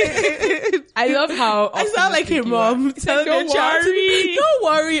 I love how I sound like your mom. Don't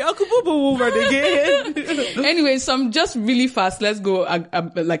worry, Uncle Bobo will run again. Anyway, some just really fast. Let's go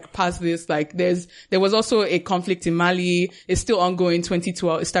like past this. Like there was also a conflict in Mali. It's still ongoing.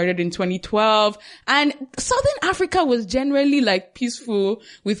 2012. It started in 2012, and Southern Africa was generally like peaceful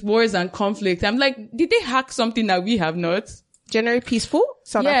with wars and conflict. I'm like, did they hack something that we have not? Generally peaceful?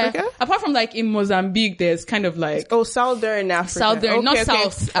 South Africa? Apart from like in Mozambique, there's kind of like... Oh, Southern Africa. Not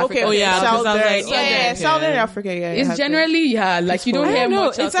South Africa. Okay. Southern. Southern Africa, It's generally, like you don't hear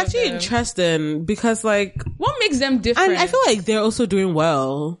much. It's actually interesting because like... What makes them different? And I feel like they're also doing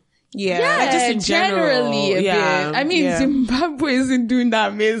well. Yeah, just in generally a bit. I mean, Zimbabwe isn't doing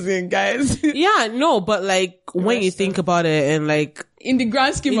that amazing, guys. But like when you think about it and like... In the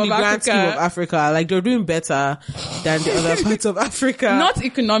grand scheme of Africa, like they're doing better than the other parts of Africa. Not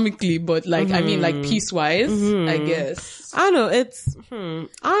economically, but like, I mean, like peace-wise, I guess. I don't know, I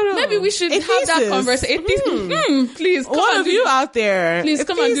don't know. Maybe we should have that conversation. Please, come one of you out there. Please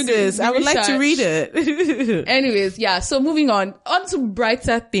come and do this. I would like to read it. Anyways, so moving on to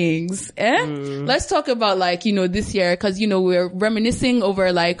brighter things. Let's talk about like, this year, cause we're reminiscing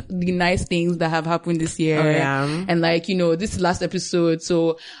over like the nice things that have happened this year. And like, this last episode.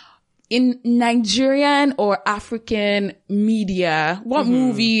 So in Nigerian or African media, what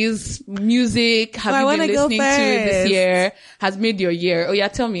movies, music have you been listening to this year has made your year? Oh yeah,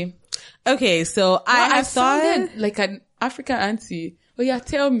 tell me. Okay, so I have thought like an African auntie. Oh yeah,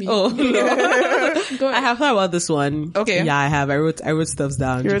 tell me. Oh, no. I have thought about this one. Okay. Yeah, I have. I wrote stuff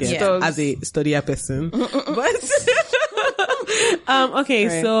down as a studier person. But okay,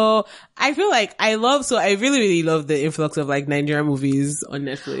 right. So I feel like I really, really love the influx of like Nigerian movies on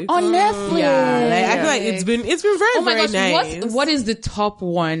Netflix. Yeah, like, I feel like it's been very, very nice. What is the top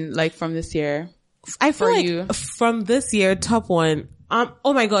one like from this year? I feel like from this year, top one.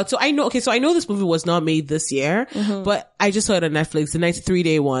 Oh my God. So I know this movie was not made this year, but I just saw it on Netflix, the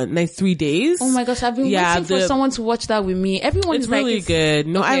 93 days. Oh my gosh. I've been waiting for someone to watch that with me. Everyone's like, really good.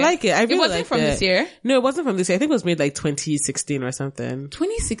 No, okay. I like it. I really It wasn't from this year? No, it wasn't from this year. I think it was made like 2016 or something.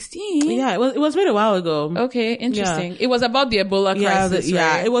 2016? Yeah, it was made a while ago. Okay. Interesting. Yeah. It was about the Ebola crisis.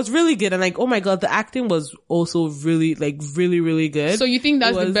 Right? It was really good. And like, oh my God, the acting was also really, like really, really good. So you think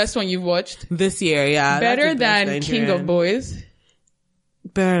that's the best one you've watched? This year, yeah. Better than King of Boys?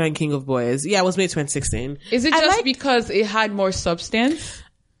 Better than King of Boys. Yeah, it was made 2016. Is it just because it had more substance?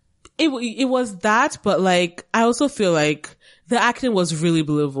 It was that, but like, I also feel like the acting was really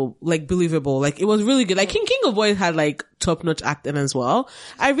believable. Like, it was really good. Like, King of Boys had, like, top-notch acting as well.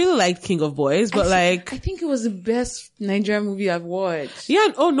 I really liked King of Boys, but I think it was the best Nigerian movie I've watched. Yeah,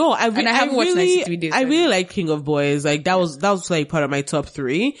 oh no, I haven't watched 93 Days. I really like King of Boys. Like, that was like part of my top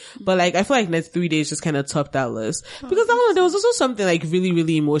 3. But like, I feel like 93 Days just kind of topped that list. Because I don't know, there was also something like really,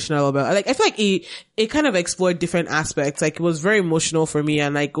 really emotional about, like, I feel like it kind of explored different aspects. Like, it was very emotional for me,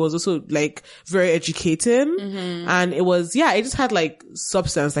 and like, it was also like very educating. And it was, yeah, it just had like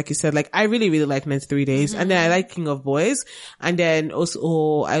substance, like you said. Like, I really, really liked 93 Days. And then I liked King of Boys. And then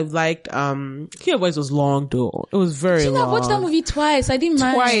also, I liked, King of Boys was long though. It was very long. I watched that movie twice. I didn't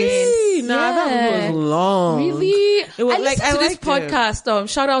mind. Twice? Nah, that movie was long. Really? It was, I listened to this podcast,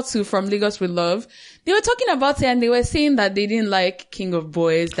 shout out to From Lagos with Love. They were talking about it and they were saying that they didn't like King of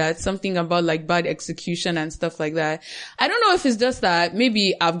Boys, that something about like bad execution and stuff like that. I don't know if it's just that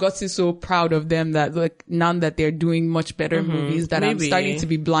maybe I've gotten so proud of them that like now that they're doing much better movies that I'm starting to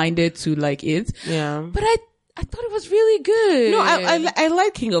be blinded to like it. Yeah. But I thought it was really good. No, I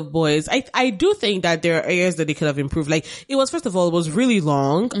like King of Boys. I do think that there are areas that they could have improved. Like, it was, first of all, it was really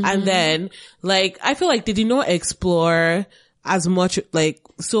long. And then, like, I feel like they did not explore as much, like,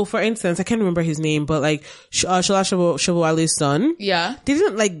 so for instance, I can't remember his name, but like, Shola Shobowale's son. Yeah. They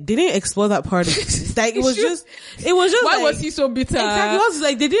didn't explore that part of it. Like, it was just Why like, was he so bitter? Exactly. It was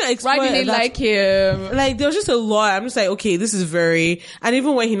like, they didn't explore Why didn't they like him? Like, there was just a lot. I'm just like, okay, this is and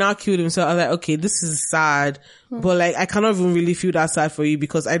even when he now killed himself, I was like, okay, this is sad. But like, I cannot even really feel that sad for you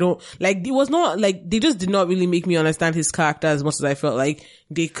because I don't, like, it was not, like, they just did not really make me understand his character as much as I felt like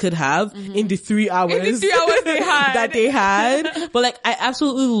they could have in the 3 hours. In the 3 hours they had. that they had. But like, I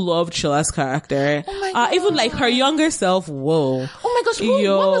absolutely loved Shola's character. Oh my God. Even like her younger self, whoa. Oh my gosh,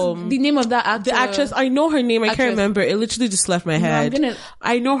 what was the name of that actor? The actress, I know her name, I can't remember. It literally just left my head.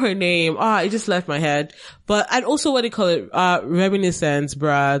 I know her name. It just left my head. But, and also what do you call it? Reminiscence,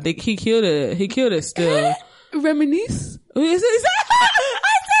 bruh. He killed it. He killed it still. Reminisce? I say reminiscence.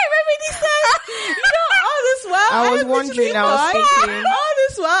 You know, all this while I was wondering, I was thinking. All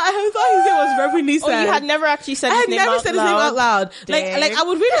this while I thought his name was reminiscence. Oh, you had never actually said his name out loud? I had never said his name out loud. Like I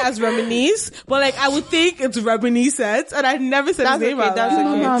would read it as reminisce, but like I would think it's reminiscence, and I never said his name out loud.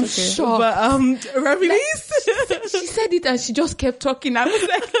 Okay. I'm shocked. But reminisce. She said it and she just kept talking. I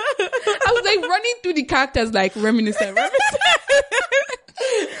was like running through the characters like reminiscent.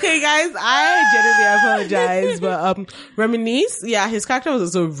 Hey guys, I genuinely apologize, but Reminisce, yeah, his character was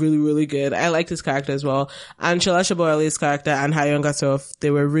also really, really good. I liked his character as well. And Shola Shobowale's character and her younger self, they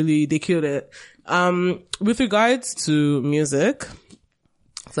killed it. With regards to music,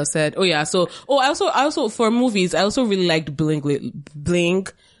 as I said, I also for movies, I also really liked Bling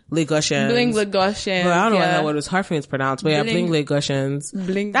Lagosians. Bling Lagosians. But I don't know why that word was hard for me to pronounce. But yeah, Bling Lagosians.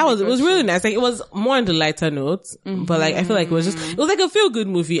 It was really nice. Like, it was more on the lighter notes. But like, I feel like it was like a feel good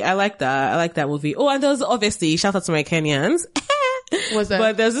movie. I like that. I like that movie. Oh, and there was obviously, shout out to my Kenyans. What's that?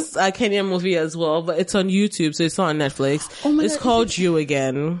 But there's this Kenyan movie as well, but it's on YouTube, so it's not on Netflix. Oh my it's God, called You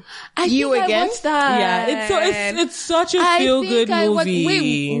Again. I watched that. Yeah, it's such a feel good movie.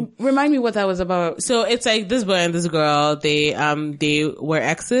 Wait, remind me what that was about. So it's like this boy and this girl, they were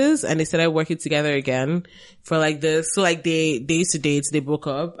exes and they started working together again for like this. So like they used to date, they broke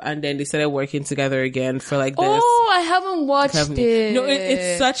up, and then they started working together again for like this. Oh, I haven't watched it. No,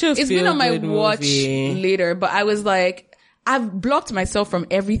 it's such a It's been on my watch movie. later, but I was like, I've blocked myself from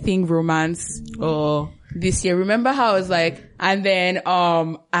everything romance. This year. Remember how I was like, and then,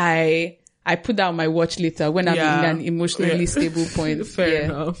 I put down my watch later when I'm in an emotionally stable point. Fair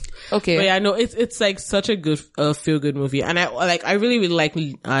enough. Okay. But yeah, no, it's like such a good, feel good movie. And I really, really like,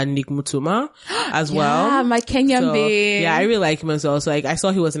 Nick Mutuma as well. Yeah, my Kenyan babe. Yeah, I really like him as well. So like, I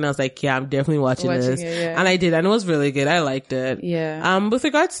saw he was in, I was like, yeah, I'm definitely watching this. It, And I did, and it was really good. I liked it. Yeah. With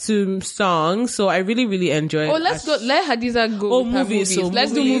regards to songs, so I really, really enjoyed. Oh, let's go, let Hadiza go with her movies. So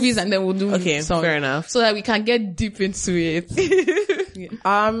let's do movies and then we'll do songs. Fair enough. So that we can get deep into it.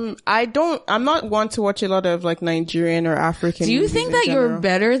 I'm not one to watch a lot of like Nigerian or African. Do you think that you're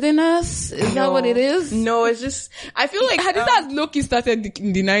better than us? Is that what it is? No, it's just, I feel like Hadiza Loki started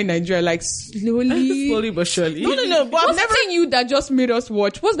denying Nigeria like slowly but surely. No, but I've never seen you that just made us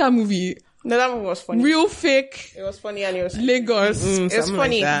watch. What's that movie? No, that movie was funny. Real fake. It was funny and it was Lagos. It was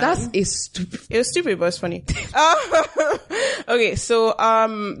funny. Like That's a stupid. It was stupid, but it's funny. Okay, so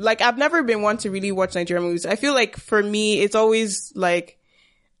like I've never been one to really watch Nigerian movies. I feel like for me, it's always like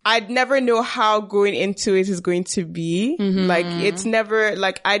I'd never know how going into it is going to be. Like it's never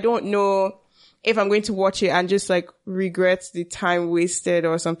like I don't know. if I'm going to watch it and just like regret the time wasted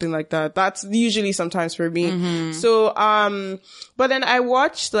or something like that. That's usually sometimes for me. So, but then I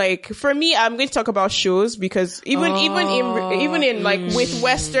watched like, for me, I'm going to talk about shows because even in like with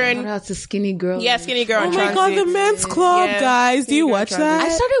Western. Shout out to Skinny Girl. Yeah, Skinny Girl. Oh on my Transit. God, the Men's Club, guys. Do you watch that? I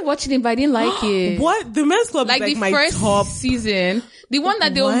started watching it, but I didn't like it. What? The Men's Club Like is like the my first top. season, the one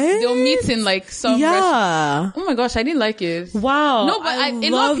that they'll What? meet in like some Yeah. Oh my gosh, I didn't like it. Wow. No, but a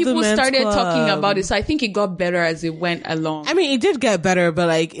lot love of the people Men's started Club. talking about it, so I think it got better as it went along. I mean, it did get better, but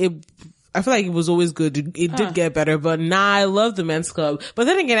like I feel like it was always good. It did get better, but I love the Men's Club. But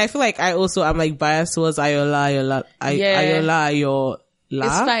then again, I feel like I'm like biased towards Ayola.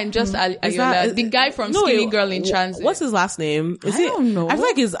 It's fine, just Ayola. that- The guy from No, Skinny Girl in Transit. What's his last name? I don't know. I feel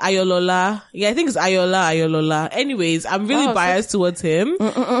like it's Ayolola. Yeah, I think it's Ayolola. Anyways, I'm really biased towards him.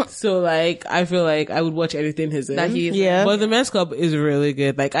 So like, I feel like I would watch anything he's in. That he is Yeah. But the Men's Club is really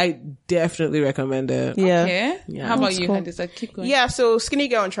good. Like, I definitely recommend it. Yeah. Okay. Yeah. How about That's you, cool. Hadisa? Keep going. Yeah, so Skinny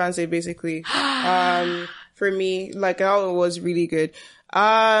Girl on Transit, basically. For me, like, that one was really good.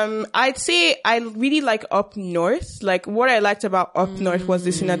 I'd say I really like Up North. Like, what I liked about Up North was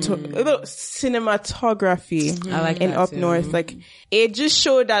the cinematography. I like in that Up too. North. Like, it just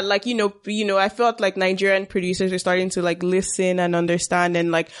showed that, like, you know, I felt like Nigerian producers were starting to, like, listen and understand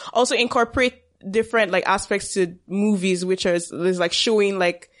and, like, also incorporate different, like, aspects to movies, which is like showing,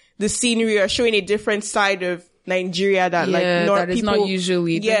 like, the scenery or showing a different side of Nigeria that like North that is people not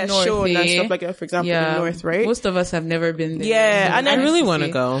usually the North, shown and eh? stuff like that. For example, the North, right? Most of us have never been there. Yeah, and I then really want to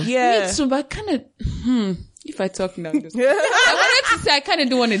go. yeah, Me too, but kind of, if I talk now, this I wanted to say I kind of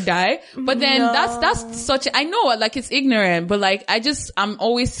do want to die, but then that's such, I know, like, it's ignorant, but like, I'm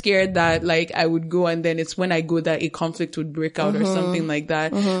always scared that like I would go and then it's when I go that a conflict would break out or something like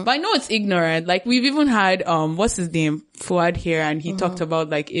that. But I know it's ignorant. Like, we've even had, what's his name? Fuad here, and he talked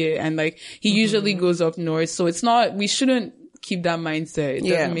about like it, and like, he usually goes up north, so it's not, we shouldn't keep that mindset. It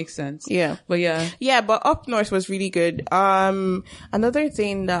doesn't make sense. Yeah. But yeah, but Up North was really good. Another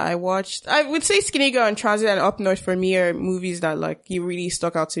thing that I watched, I would say Skinny Girl and Transit and Up North for me are movies that like you really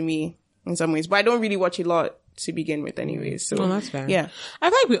stuck out to me in some ways, but I don't really watch a lot to begin with anyways. So that's fair. Yeah. I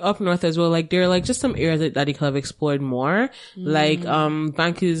feel like with Up North as well, like there are like just some areas that they could have explored more. Like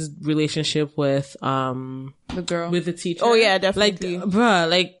Banky's relationship with the girl with the teacher. Oh yeah, definitely. Like, bruh,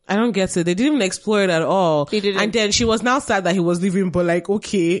 like, I don't get it. They didn't even explore it at all. They didn't. And then she was now sad that he was leaving, but like,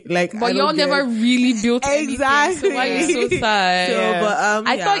 okay, like, But y'all never really built anything, Exactly. so why are you so sad? So, but,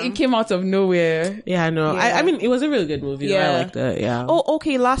 I thought it came out of nowhere. Yeah, no. Yeah. I mean, it was a really good movie. Yeah. I liked it. Yeah. Oh,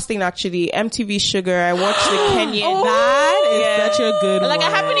 okay. Last thing, actually, MTV Sugar. I watched the Kenyan. that is such a good Like,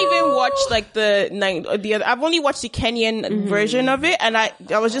 one. I haven't even watched like the other. I've only watched the Kenyan version of it, and I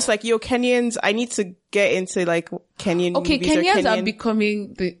was just like, yo, Kenyans, I need to get into like Kenyan Okay, movies. or Kenyans are Kenyan-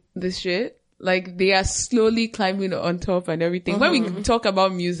 becoming the shit. Like, they are slowly climbing on top and everything. When we talk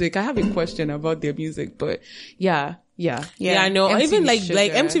about music, I have a question about their music, but yeah. Yeah, I know. MTV Even like Sugar.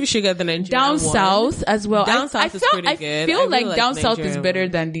 MTV Sugar, the Nigerian Down one. south as well. Down South is pretty good. I feel I like really Down like South is Nigerian better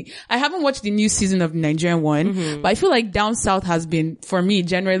one. than I haven't watched the new season of the Nigerian one, but I feel like Down South has been, for me,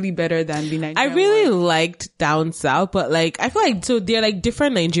 generally better than the Nigerian I really one. liked Down South, but like, I feel like, so they're like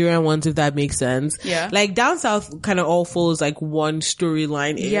different Nigerian ones, if that makes sense. Yeah. Like Down South kind of all follows like one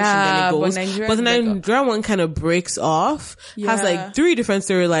storyline-ish Yeah, and then it but goes. Nigerian But the is like Nigerian one kind of breaks off, has Yeah. like 3 different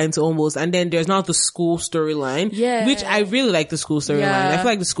storylines almost, and then there's now the school storyline. Yeah. Which I really like the school storyline. Yeah. I feel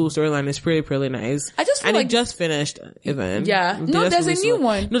like the school storyline is pretty nice. I just feel and like- it just finished even. Yeah. They No, just there's a released new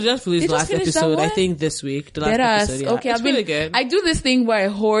one. No, they just released They just last finished that episode. I one? think this week. The last Deadass. episode. Yeah. Okay, it's really good. I do this thing where I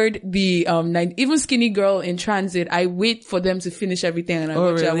hoard the even Skinny Girl in Transit. I wait for them to finish everything and I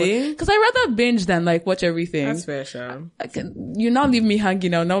watch that really? one. Because I rather binge than like watch everything. That's fair, sure. You now leave me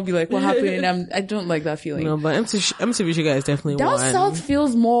hanging out. Now be like, what happened? I don't like that feeling. No, but MTV Sugar is definitely Down one. South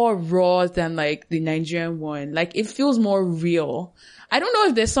feels more raw than like the Nigerian one. Like, it feels more real. I don't know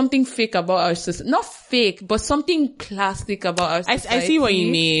if there's something fake about our society. Not fake, but something plastic about our society. I see what you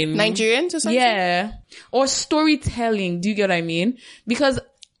mean. Nigerians or something. Yeah. Or storytelling. Do you get what I mean? Because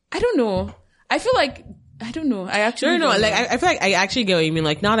I don't know. I feel like, I don't know. I actually No, don't like know. I feel like I actually get what you mean.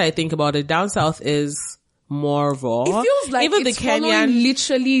 Like now that I think about it, Down South is more raw. It feels like even it's the Kenyan. following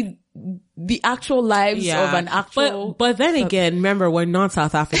literally the actual lives of an actual. But then again, remember we're not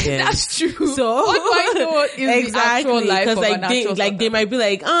South African. That's true. So what do I know is the actual life of like an they actual like they might be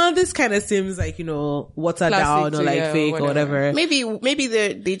like, this kind of seems like, you know, watered Plastic down or too, like yeah, fake or whatever. Maybe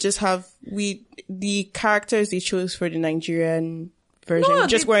they just have the characters they chose for the Nigerian version. No,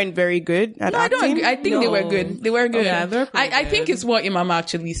 Just weren't very good at No, I don't acting. agree. I think they were good. They were good. Yeah, they're pretty I think good. it's what Imam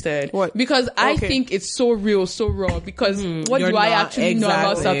actually said. What? Because I Okay. think it's so real, so raw. Because what You're do I not- actually know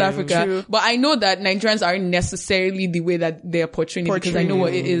about exactly. South Africa? True. But I know that Nigerians aren't necessarily the way that they're portraying it because I know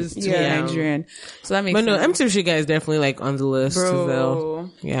what it is to be Yeah. Nigerian. So that makes But no, sense. MTV guy is definitely like on the list as well. Bro.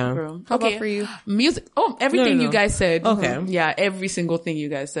 Yeah. Bro. How about for you? Music. Oh, everything No. you guys said. Okay. Yeah, every single thing you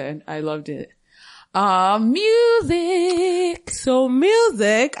guys said. I loved it. Music. So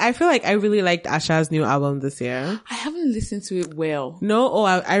music, I feel like I really liked Asha's new album this year. I haven't listened to it well. No,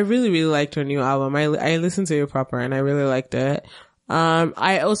 I really, really liked her new album. I listened to it proper and I really liked it.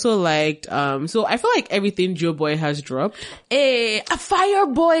 I also liked, so I feel like everything Joe Boy has dropped. A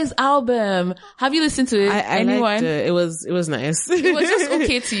Fireboy's album. Have you listened to it? I Anyone? liked it. It was nice. It was just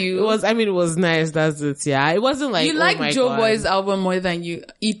okay to you. It was nice. That's it. Yeah. It wasn't like, You like oh my Joe God. Boy's album more than you,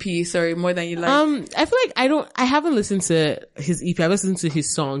 EP, sorry, more than you like. I feel like I haven't listened to his EP. I've listened to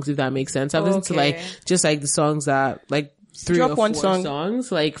his songs, if that makes sense. I've listened to Okay. like, just like the songs that, like, 3 Drop or 1 4 song.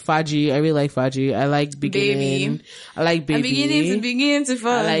 songs. Like Faji. I really like Faji. I like Beginning. Baby. I like Baby. I'm beginning to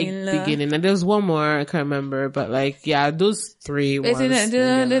fall I like in love. Beginning. And there's one more, I can't remember, but like, yeah, those 3 ones. My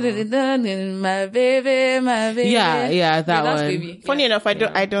baby, my baby. Yeah, that that's one. Baby. Funny enough,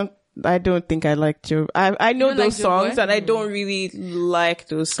 I don't think I like Joe. I know don't like those Joe songs Boy? and I don't really like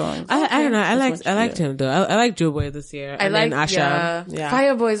those songs. I don't know. I liked much, him though. I liked Joe Boy this year. I And like then Asha. yeah.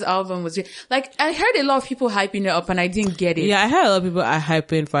 Fireboy's album was like I heard a lot of people hyping it up and I didn't get it. Yeah, I heard a lot of people are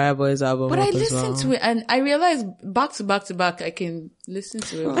hyping Fireboy's album. But up I as listened well. to it and I realized back to back to back I can listen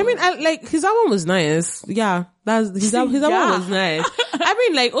to it. I mean, like his album was nice. Yeah, his album was nice. I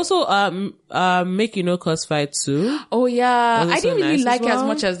mean, like also Make You No Cause Fight too. Oh yeah, Was it I didn't so really nice like as it as well?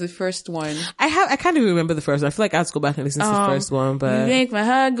 much as the first one. I can't even remember the first one. I feel like I have to go back and listen to the first one. You But make my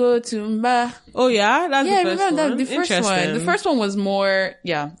heart go to mba. oh yeah, that's Yeah, I the first remember one. that the first one. Interesting. The first one was more.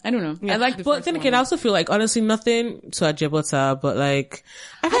 Yeah, I don't know. I like the But first then one. again, I also feel like honestly nothing to Ajebota, but like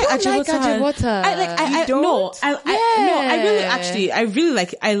I feel don't like Ajebota. I You no, don't? I really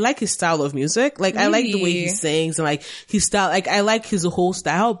like I like his style of music. Like I like the way he Really? sings and like his style. Like I like his whole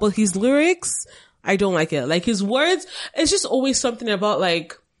style, but his lyrics, I don't like it. Like his words, it's just always something about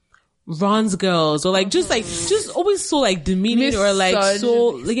like Ron's girls or like just always so like demeaning or like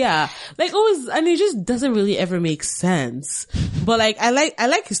so yeah, like always, and it just doesn't really ever make sense. But like I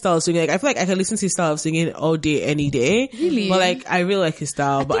like his style of singing. Like I feel like I can listen to his style of singing all day, any day. Really? But like I really like his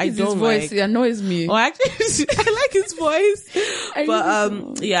style, but I It's his don't voice. like. It annoys me. Oh, actually, I like his voice. I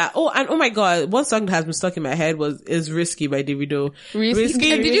But yeah. Oh, and oh my God, one song that has been stuck in my head is "Risky" by Davido. Risky.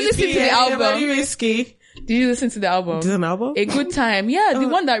 Did you listen to the album? Everybody Risky. Did you listen to the album? Is it an album? A Good Time. Yeah, the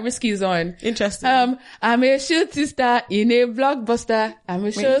one that Risky is on. Interesting. I'm a shooting star in a blockbuster. I'm a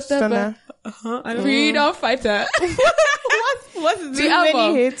showstopper. I don't Freedom fighter. What is The this?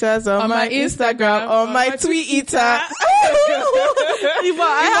 album. Many haters on my Instagram, on my Twitter.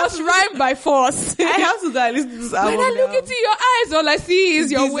 I must rhyme by force. I have to go and listen to this album. When I look now. into your eyes, all I see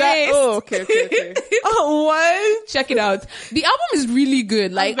is your waist. Oh, okay. Oh, what? Check it out. The album is really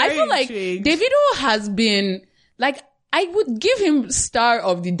good. Like, I very feel like intrigued. Davido has been, like, I would give him star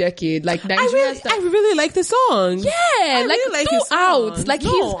of the decade. Like, Nigerian star. I really like the song. Yeah, like really like two his song. out. Like No,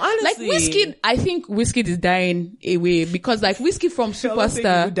 he's honestly. like Wizkid. I think Wizkid is dying away because like Wizkid from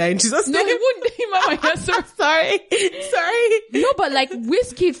Superstar. No, he wouldn't. Mama, you're so Sorry. no, but like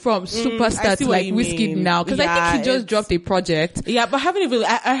Wizkid from Superstar to what like you Wizkid mean. now because I Yeah, think he just it's- dropped a project. Yeah, but I haven't really.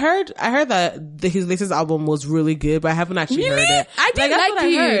 I heard that his latest album was really good, but I haven't actually Really? heard it. I didn't that's like what I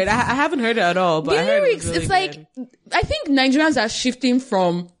it. heard. I haven't heard it at all. But The I heard lyrics, it was really it's like good. I think Nigerians are shifting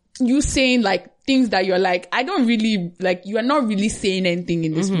from you saying like things that you're like, I don't really like, you are not really saying anything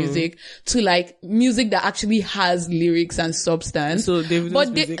in this music to like music that actually has lyrics and substance. So Davido's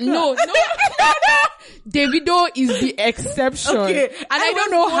but music. no. Davido is the exception. Okay, And I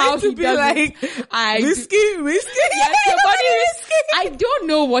don't know how he does like it. Whiskey. Yes, your body is, I don't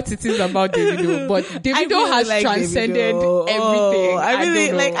know what it is about Davido, but Davido really has like transcended Davido. everything. Oh, I really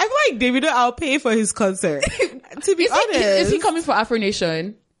don't know. like. I feel like Davido. I'll pay for his concert. To be honest, Is he coming for Afro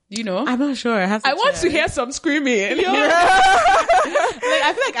Nation? You know? I'm not sure. I want to hear some screaming. Like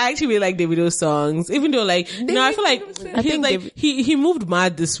I feel like I actually really like Davido's songs, even though like I feel like he moved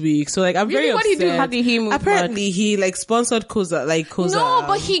mad this week, so like I'm Really? very What did upset. he do? How did he move Apparently he like sponsored Koza. No,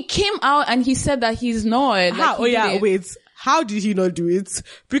 but he came out and he said that he's not. How? Like, he did it. Wait. how did he not do it?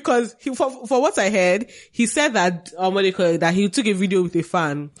 Because for what I heard, he said that, what do you call it, that he took a video with a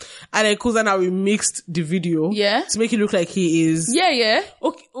fan and then Kuza now remixed the video. Yeah. To make it look like he is. Yeah.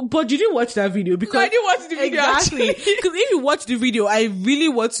 Okay, but you didn't watch that video because. No, I didn't watch the video. Exactly. Because if you watch the video, I really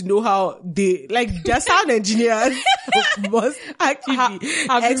want to know how they, like, their sound engineers must actually be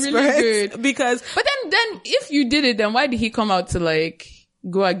experts. Really good. Because. But then if you did it, then why did he come out to like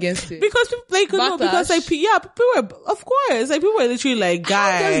go against it? Because people, like, no, because like, people were, of course, like, people were literally like,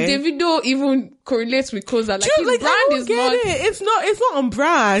 guy. How does Davido even correlate with Koza? Like, his like, brand is not. It's not on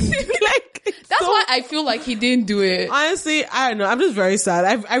brand. Like, that's why I feel like he didn't do it. Honestly, I don't know. I'm just very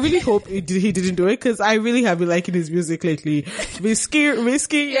sad. I really hope he didn't do it because I really have been liking his music lately. Risky.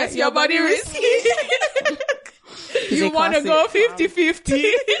 Yes, your body risky. You want to go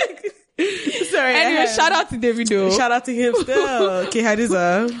 50-50. Sorry. Anyway, shout out to Davido. Shout out to him still. Okay,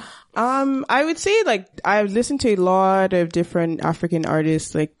 Hadiza. I would say like I've listened to a lot of different African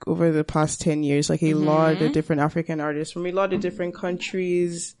artists like over the past 10 years, like a lot of different African artists from a lot of different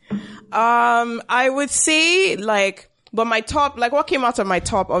countries. I would say like, but my top, like what came out of my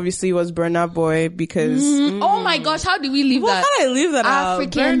top obviously was Burna Boy because oh my gosh, how did we leave that? How did I leave that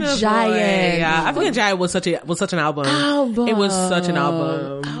African Burna Giant. Boy. Yeah, African Giant was such an album. It was such an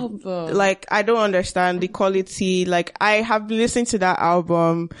album. Like I don't understand the quality. Like I have listened to that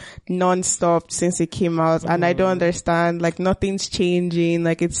album non-stop since it came out and I don't understand, like nothing's changing,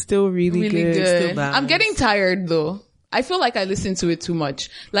 like it's still really good. It's still bad. I'm getting tired though. I feel like I listened to it too much.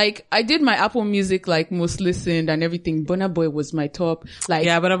 Like, I did my Apple Music, like, most listened and everything. Burna Boy was my top, like,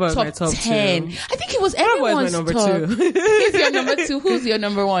 yeah, Burna Boy was top my top 10. too. I think it was Burna Boy everyone's is my number top. 2. Who's your number 2? Who's your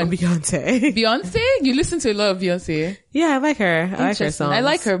number 1? Beyonce. Beyonce? You listen to a lot of Beyonce? Yeah, I like her. I like her songs. I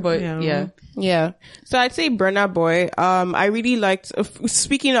like her, but yeah. Yeah. So I'd say Burna Boy. I really liked,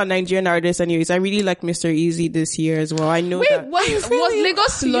 speaking of Nigerian artists anyways, I really liked Mr. Easy this year as well. I know that. Was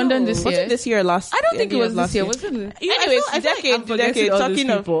Lagos to London this year? Was it this year or last? I don't think it was this year. Was it? Anyways, decade, talking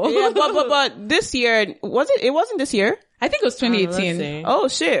of, yeah, but this year, was it? It wasn't this year? I think it was 2018. Oh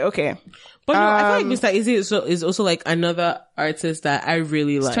shit, okay. But no, I feel like Mr. Easy is also like another artist that I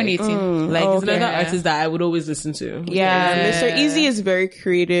really like. 2018. It's another artist that I would always listen to. Yeah. Mr. Easy is very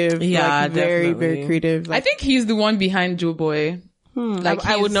creative. Yeah, like, very, definitely. very creative. Like, I think he's the one behind Joe Boy. Like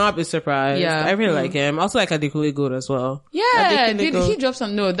I would not be surprised. Yeah. I really like him. Also like Adekunle Gold as well. Yeah. Did he drop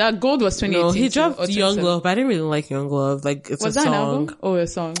some? No, that Gold was 2018. No, he dropped Young Love, but I didn't really like Young Love. Like it's was a that song. an album? Oh, a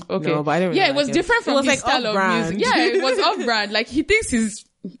song. Okay. No, but I didn't really it was like different from it was his like style of off-brand. music. Yeah, it was off-brand. Like he thinks he's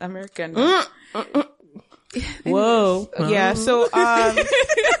American. Whoa. Yeah. So,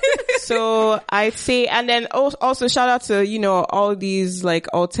 so I'd say, and then also shout out to, you know, all these like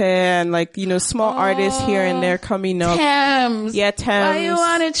Altair and like, you know, small artists here and there coming up. Thames. Yeah, Thames. Why you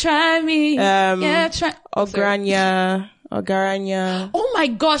wanna try me? Ogaranya. Oh my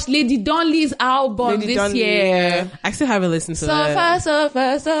gosh, Lady Donley's album this year. Yeah. I still haven't listened to it. Suffer. I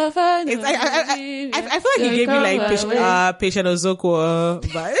feel like he gave me like Patient Ozoko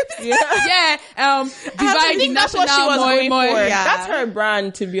vibes. Yeah. I think that's what she was going for. Yeah. That's her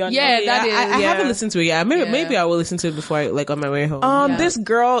brand, to be honest. Yeah, that is. I haven't listened to it yet. Maybe I will listen to it before I, like, on my way home. This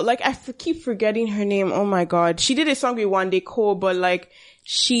girl, like, keep forgetting her name. Oh my god. She did a song with One Day Cole, but like,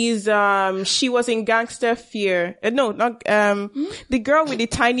 she was in Gangster Fear. No, not, the girl with the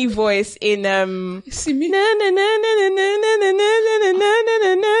tiny voice in,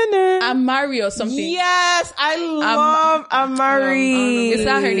 Amari or something. Yes, I love Amari. Is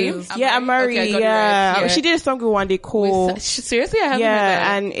that her name? Yeah, Amari. Okay, yeah. Right. She did a song with One Day Cole. Seriously, I haven't heard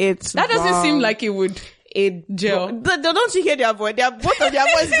that. And it's that doesn't seem like it would. Gel. Don't you hear their voice? Both of their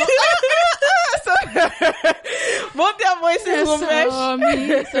voices go, both their voices will mesh.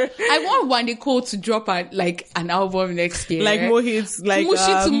 I want One Day Cole to drop an album next year. Like more hits, like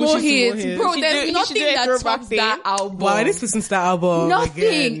Mushi to more hits. Bro, He there's should nothing do a that throwback tops thing. that album. Wow, I need to listen to that album.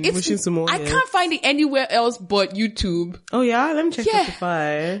 Nothing. Again. Mushi to more I hits. can't find it anywhere else but YouTube. Oh yeah? Let me check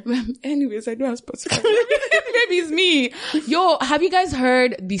Spotify. Anyways, I don't have Spotify. Maybe it's me. Yo, have you guys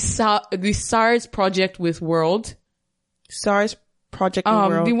heard the SARS project with World? SARS project in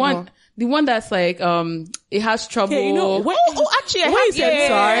World. The one that's like, it has trouble. Okay, you know, actually, when you said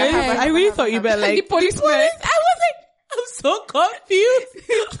SARS, I really thought you meant like the policeman. I was like, I'm so confused.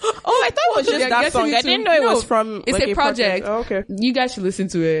 I thought it was just that song. I didn't know it was from it's like, a project. Oh, okay. You guys should listen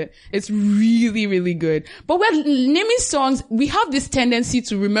to it. It's really, really good. But we're naming songs. We have this tendency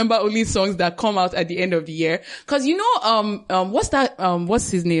to remember only songs that come out at the end of the year. Cause you know, what's that, what's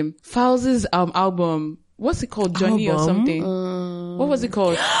his name? Fowles' album. What's it called? Johnny or something? What was it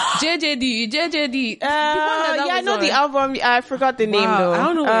called? JJD. I know the album. I forgot the name though. I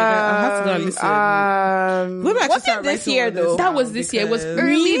don't know. I have to go and listen. Was it this year though? That was this year. It was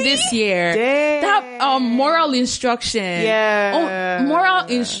early this year. Damn. That moral instruction. Yeah. Moral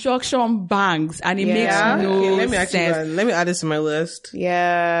instruction bangs, and it makes no sense. Let me add this to my list.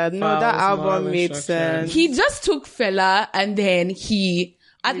 Yeah, no, that Moral album made instruction. sense. He just took Fela and then he,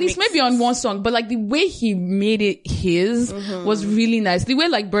 at least maybe on one song, but like the way he made it his was really nice. The way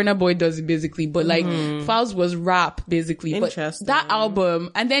like Burna Boy does it basically, but like Falz was rap basically. Interesting. But that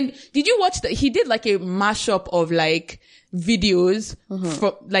album, and then did you watch that? He did like a mashup of like videos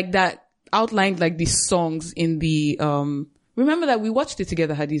for like that outlined like the songs in the, remember that we watched it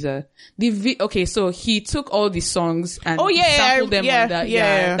together, Hadiza. Okay, so he took all the songs and sampled them on that.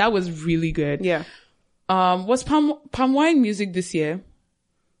 Yeah, that was really good. Yeah. Was Palm Wine music this year?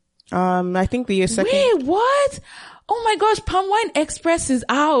 I think the second. Wait, what? Oh my gosh, Palm Wine Express is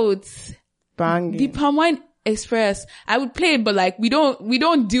out. Bang. The Palm Wine Express. I would play it, but like we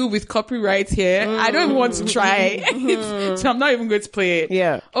don't deal with copyright here. I don't want to try. So I'm not even going to play it.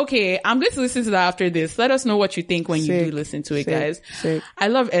 Yeah. Okay, I'm going to listen to that after this. Let us know what you think when you do listen to it, guys. Sick. I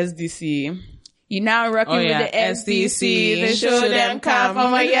love SDC. You now rocking with the SDC. Then show them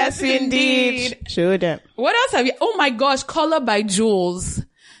California. Yes, indeed. Show them. What else have you? Oh my gosh, Color by Jules.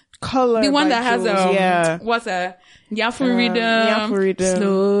 Color. The one by that has Jules, what's a Yafu rhythm? Yafu rhythm.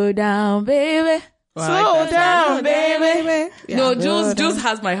 Slow down, baby. Slow down, baby. Yeah. No, Jules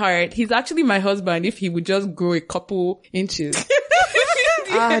has my heart. He's actually my husband if he would just grow a couple inches.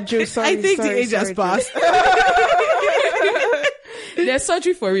 Jules, sorry. I think the age has passed. There's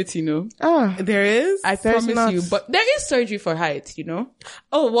surgery for it, you know. There is? I promise you. But there is surgery for height, you know.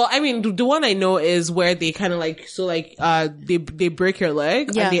 Oh, well, I mean, the one I know is where they kind of like, they break your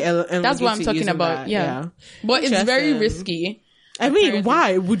leg. Yeah. And that's what I'm talking about. Yeah. But it's very risky. I mean,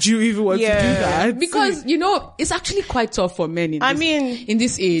 why would you even want to do that? Because, you know, it's actually quite tough for men in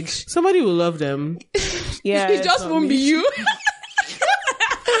this age. Somebody will love them. Yeah. It just won't be you.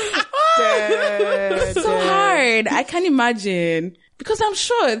 It's so hard. I can't imagine. Because I'm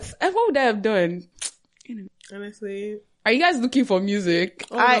short. And what would I have done? Honestly. Are you guys looking for music?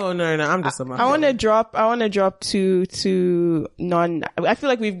 Oh, no. I'm just I want to drop to I feel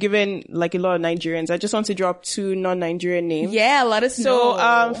like we've given like a lot of Nigerians. I just want to drop 2 non-Nigerian names. Yeah, let us know.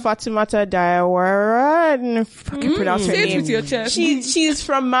 So, Fatimata Diawara, I can pronounce her say name. It with your chest. She's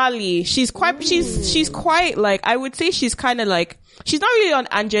from Mali. She's quite like, I would say she's kind of like, she's not really on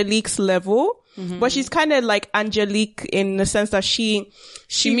Angelique's level. But she's kind of like Angelique in the sense that she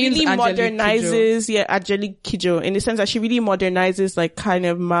really modernizes, Angelique Kidjo, in the sense that she really modernizes like kind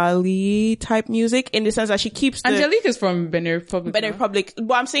of Mali type music, in the sense that she keeps Angelique is from Benin Republic. Benin Republic.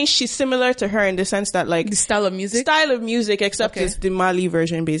 But I'm saying she's similar to her in the sense that like the style of music, except it's the Mali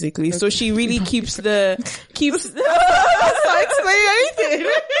version basically. Okay. So she really keeps not explain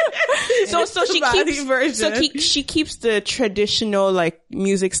anything. she keeps the traditional like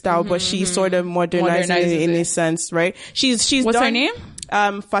music style, but she sort of modernizing it in a sense, right? What's her name?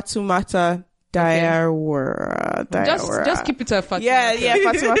 Fatumata Diawara. Just keep it to Fatumata. Yeah,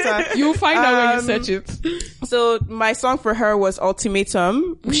 Fatumata. You'll find out when you search it. So my song for her was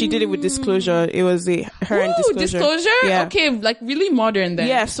Ultimatum. She did it with Disclosure. It was her and Disclosure. Disclosure? Yeah. Okay, like really modern then.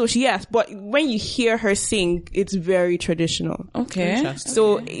 Yeah, but when you hear her sing, it's very traditional. Okay.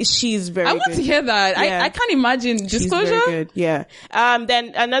 So she's very I want to hear that. Yeah. I can't imagine Disclosure. She's very good. Yeah.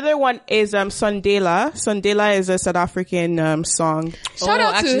 Then another one is Sondela. Sondela is a South African song. Shout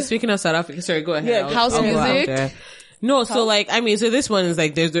out actually, speaking of South Africa, sorry, go ahead. Yeah, house music. No, so like, I mean, so this one is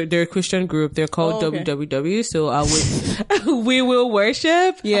like, they're a Christian group. They're called WWW. So, We Will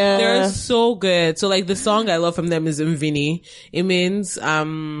Worship. Yeah. They're so good. So like, the song I love from them is Mvini. It means,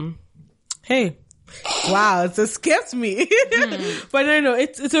 hey. Wow, it just skipped me. But no,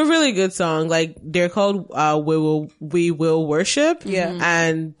 it's a really good song. Like, they're called, We Will Worship. Yeah.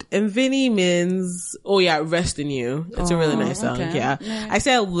 And Mvini means, rest in you. It's a really nice song. Okay. Yeah. I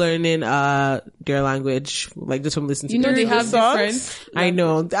started learning, their language, like just from listening to they have songs. Different. I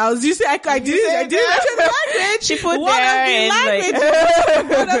know. I was just I did the language. She put one there of the in language.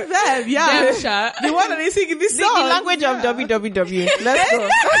 One of them. Yeah. The one that they sing in this song. The language of WWW. Let's go.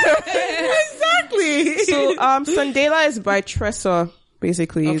 Exactly. So, Sondela is by Tressa,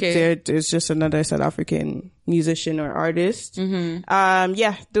 basically. Okay. There's just another South African musician or artist. Those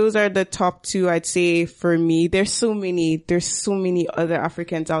are the top 2, I'd say, for me. There's so many other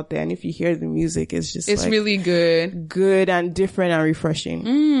Africans out there, and if you hear the music, it's like, really good and different and refreshing.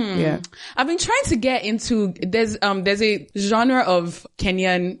 Yeah. I've been trying to get into, there's a genre of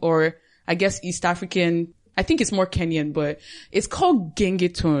Kenyan or I guess East African I think it's more Kenyan, but it's called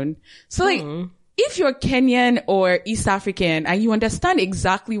gengetone. So like, if you're Kenyan or East African and you understand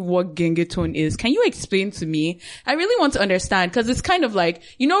exactly what gengetone is, can you explain to me? I really want to understand, because it's kind of like,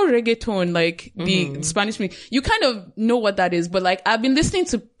 you know, reggaeton, like the Spanish music. You kind of know what that is, but like I've been listening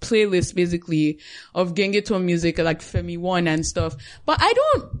to playlists basically of gengetone music, like Femi One and stuff, but I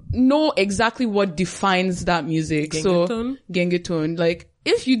don't know exactly what defines that music. Gengetone? So gengetone, like,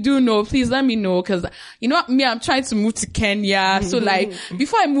 if you do know, please let me know, because you know me, I'm trying to move to Kenya. So like,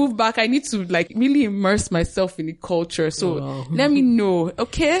 before I move back, I need to like really immerse myself in the culture. So let me know,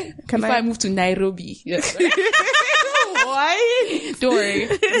 okay? Before I move to Nairobi. Yes. Why? Don't worry.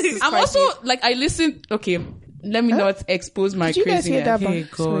 I'm also like, I listen. Okay, let me not expose my Did you guys hear craziness. that? Hey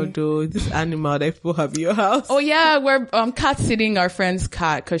God, oh, this animal that people have in your house. Oh yeah, we're cat sitting our friend's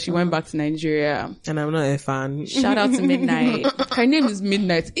cat because she went back to Nigeria. And I'm not a fan. Shout out to Midnight. Her name is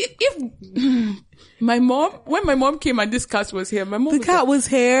Midnight. If my mom, when my mom came and this cat was here, my mom The cat was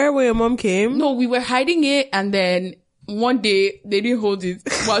here when your mom came? no, we were hiding it, and then one day they didn't hold it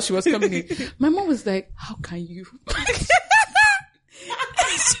while she was coming in. My mom was like, "How can you?"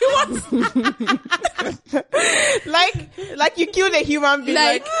 She was like you killed a human being.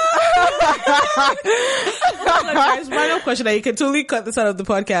 like, Guys, final question that you can totally cut this out of the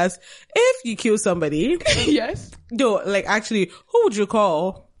podcast. If you kill somebody, yes. no, like actually, who would you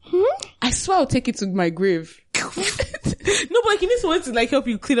call? I swear I'll take it to my grave. No, but like you need someone to like help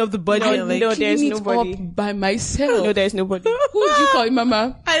you clean up the body. No, and, like, no, there's Clean it nobody. up by myself. No, there's nobody. Who would you call it,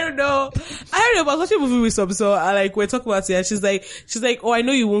 Mama? I don't know, but I was watching a movie with some, so I like we're talking about it, and she's like, oh, I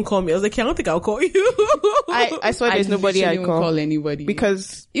know you won't call me. I was like, I don't think I'll call you. I swear there's nobody I won't call. call anybody,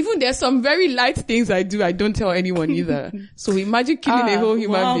 Because even there's some very light things I do, I don't tell anyone either. So imagine killing a whole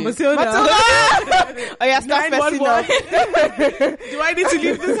human Wow, being. Matilda. oh yeah, start messing up. 911. Do I need to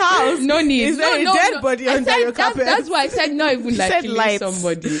leave this house? No need. Is there no, a dead body I under said, your carpet? That's why I said not even like said killing lights.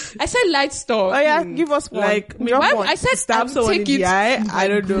 somebody. I said light stuff. Oh yeah, give us one. Like, drop Why- one. I said Stab I'll someone in take the it eye? to I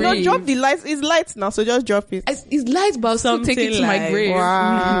don't my know. no, grave. drop the lights. It's lights now, so just drop it. It's light, but I'll still take it to Something my light. grave.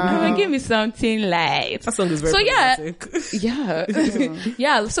 Wow. I'm gonna give me something light. That song is very So yeah, problematic. yeah,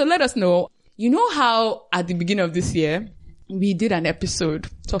 yeah. So let us know. You know how at the beginning of this year we did an episode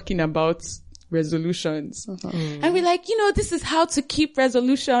talking about resolutions, and we're like, this is how to keep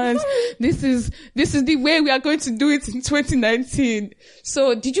resolutions. This is the way we are going to do it in 2019.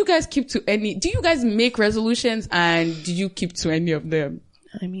 So did you guys keep to any? Do you guys make resolutions, and did you keep to any of them?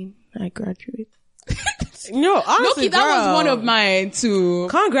 I mean, I graduate. No, honestly, Loki, that was girl. one of mine too.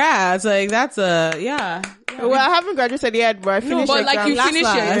 Congrats. Like, that's yeah. Well, I haven't graduated yet, but I finished. But like you exams.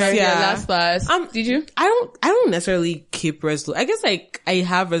 finished your last, exam, yeah. last class. Did you? I don't necessarily keep I guess like I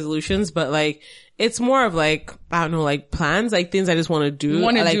have resolutions, but like it's more of like, I don't know, like plans, like things I just want to do.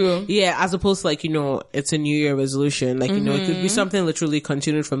 Like, yeah, as opposed to like, it's a New Year resolution. Like, it could be something literally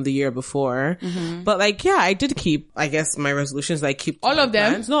continued from the year before. But like, yeah, I did keep, I guess, my resolutions. Like, keep all of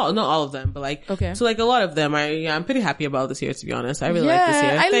them. Plans. No, not all of them, but like, okay. So like a lot of them, I'm pretty happy about this year, to be honest. I really like this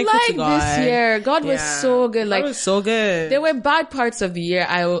year. I like this year. God was so good. Like, God was so good. There were bad parts of the year.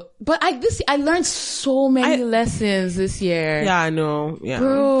 I learned so many lessons this year. Yeah, I know. Yeah.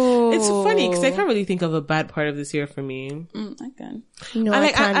 Bro. It's funny because I can't really think of a bad part of this year for me. I can. No,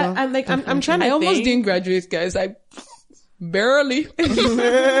 I'm trying to I almost think. didn't graduate, guys. I barely.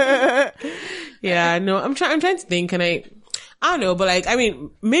 Yeah, no, I'm trying to think, and I don't know, but like, I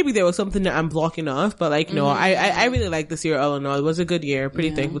mean, maybe there was something that I'm blocking off, but like, no, I really like this year all in all. It was a good year.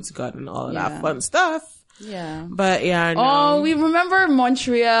 Pretty thankful to God and all of that fun stuff. Yeah. But yeah, no. Oh, we remember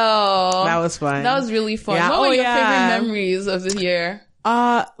Montreal. That was fun. That was really fun. Yeah. What were your favorite memories of the year?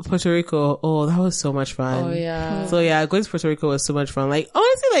 Puerto Rico. Oh, that was so much fun. Oh yeah. So yeah, going to Puerto Rico was so much fun. Like,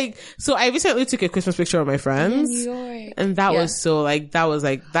 honestly, like, so I recently took a Christmas picture of my friends. New York. And that was so like,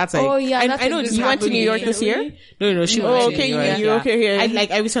 that's like, oh yeah, I know you went to New York this year? No, she Oh, went okay, to New York. you okay,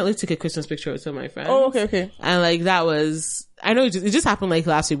 yeah. I recently took a Christmas picture with some of my friends. Oh, okay. And like, that was, I know it just happened like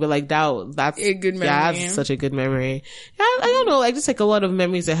last week, but like that's a good memory. Yeah, that's such a good memory. Yeah, I don't know, like just like a lot of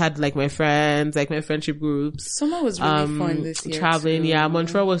memories I had, like my friends, like my friendship groups. Summer was really fun this year. Traveling, too. yeah,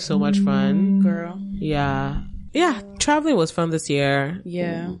 Montreal was so much fun. Girl. Yeah, traveling was fun this year.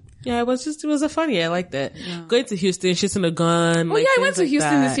 Yeah. Yeah, it was a fun year. I liked it. Yeah. Going to Houston, shooting a gun. Oh yeah, I went to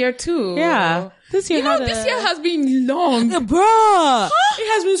Houston this year too. Yeah. This year this year has been long. Bruh, it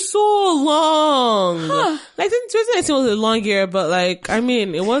has been so long. Like 2019 was a long year, but like, I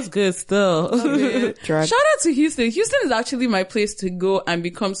mean, it was good still. Shout out to Houston. Houston is actually my place to go and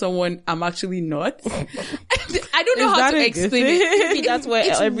become someone I'm actually not. I don't know how to explain it. Maybe that's why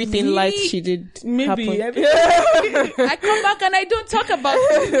everything really, like she did Maybe. happen. I come back and I don't talk about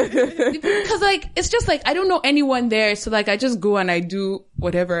it. Because like, it's just like, I don't know anyone there. So like, I just go and I do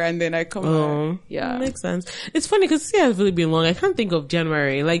whatever and then I come back. Yeah. Makes sense. It's funny because this year has really been long. I can't think of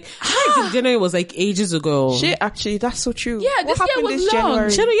January. Like, I think January was like ages ago. Shit, actually, that's so true. Yeah, this year was long.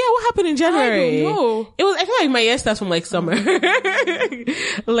 January? Yeah, what happened in January? I don't know. It was, I feel like my year starts from like summer.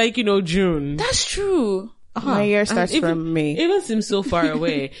 Like, June. That's true. My year starts from May. It even seems so far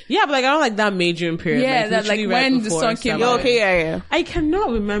away. Yeah, but like, I don't like that May June period. Yeah, that like literally right when the before sun came summer. out. Okay, yeah. I cannot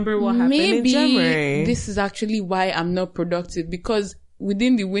remember what happened in January. Maybe this is actually why I'm not productive, because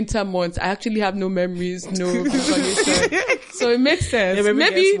within the winter months, I actually have no memories, no recollection. So it makes sense. Yeah,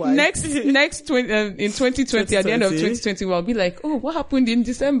 maybe next in 2020, at the end of 2020, I'll be like, oh, what happened in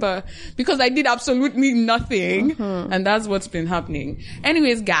December? Because I did absolutely nothing. And that's what's been happening.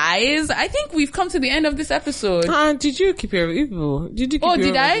 Anyways, guys, I think we've come to the end of this episode. Did you keep your evil? Did you keep your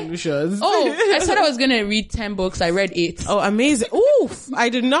did I? resolutions? Oh, I said I was going to read 10 books. I read 8. Oh, amazing. Oof. I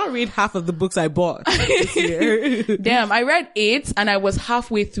did not read half of the books I bought this year. Damn, I read 8 and I was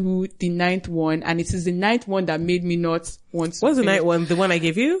halfway through the 9th one, and it is the 9th one that made me not want to. What's the finish. 9th one? The one I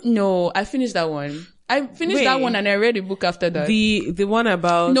gave you? No, I finished that one. I finished that one and I read a book after that. The one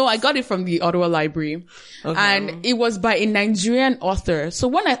about... No, I got it from the Ottawa Library. Okay. And it was by a Nigerian author. So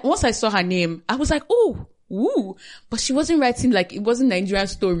once I saw her name, I was like, oh, ooh. But she wasn't writing like, it wasn't Nigerian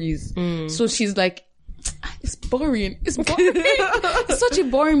stories. So she's like, it's boring. It's boring. It's such a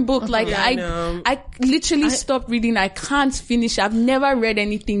boring book. Like I literally stopped reading. I can't finish. I've never read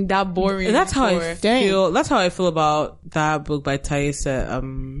anything that boring. That's how before. I feel. That's how I feel about that book by Taye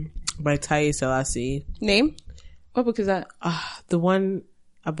Selassie. Name? What book is that? The one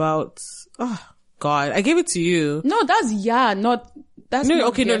about, God, I gave it to you. No, that's that's no, not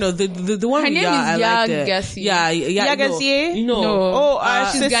okay, Guess. no, the one Her name is I liked it. Gessie. Yeah, Gessie? No. Oh,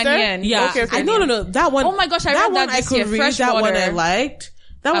 she's sister? Ghanaian. Yeah. Okay, No, that one. Oh my gosh, I read that this year. That one I liked.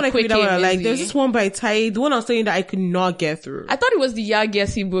 That one I could read, that one I liked. There's this one by Taye, the one I was saying that I could not get through. I thought it was the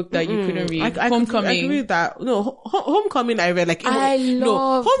Gessie book that you couldn't read. Homecoming. I could read that. No, Homecoming I read like, that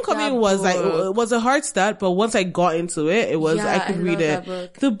Homecoming was like, book. it was a hard start, but once I got into it, I could read it.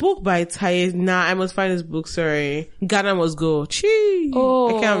 Book. The book by Taye, I must find this book, sorry. Ghana Must Go. Chee.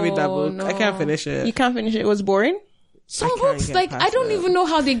 Oh, I can't read that book. no. I can't finish it. You can't finish it. It was boring? Some books, like, I don't even know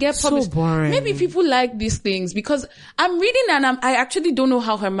how they get published. So boring. Maybe people like these things because I'm reading and I actually don't know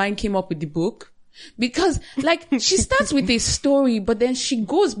how her mind came up with the book. Because, like, she starts with a story, but then she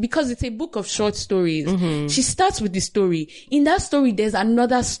goes, because it's a book of short stories. She starts with the story. In that story, there's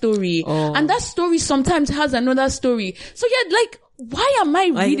another story. And that story sometimes has another story. So yeah, like, why am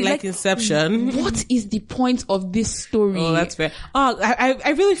I reading? Like Inception. What is the point of this story? Oh, that's fair. Oh,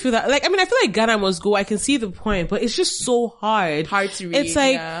 I really feel that. Like, I mean, I feel like Ghana Must Go. I can see the point, but it's just so hard. Hard to read. It's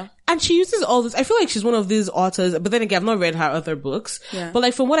like, and she uses all this. I feel like she's one of these authors, but then again, I've not read her other books. Yeah. But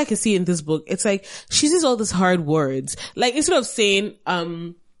like, from what I can see in this book, it's like, she uses all these hard words. Like, instead of saying,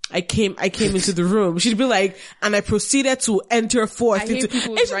 I came into the room, she'd be like, and I proceeded to enter forth into,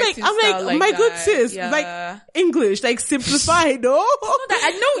 it's like, I'm like, my good sis, like, English, like, simplify, no?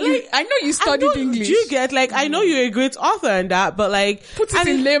 I know you studied English. Do you get, like, I know you're a great author and that, but like, put it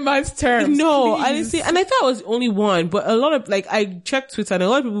in layman's terms. No, please. I didn't see, and I thought it was only one, but a lot of, like, I checked Twitter and a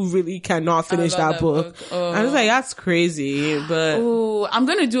lot of people really cannot finish that book. Oh. I was like, that's crazy, but. Oh, I'm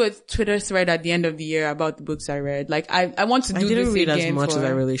gonna do a Twitter thread at the end of the year about the books I read. Like, I want to do this again. I didn't read as much as I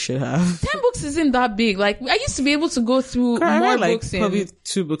really should have. 10 books isn't that big. Like, I used to be able to go through more books probably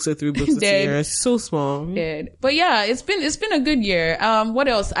 2 books or 3 books this year. It's so small. But yeah, it's been a good year. What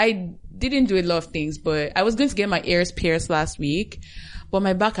else? I didn't do a lot of things, but I was going to get my ears pierced last week. But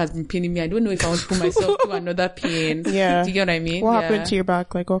my back has been paining me. I don't know if I want to put myself through another pain. Yeah. Do you get what I mean? What happened to your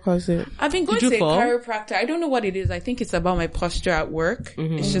back? Like, what caused it? I've been going to a chiropractor. I don't know what it is. I think it's about my posture at work.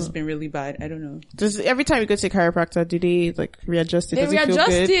 It's just been really bad. I don't know. Every time you go to a chiropractor, do they like readjust it? They Does it feel readjust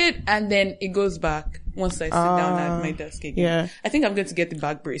good? it and then it goes back once I sit down at my desk again. Yeah. I think I'm going to get the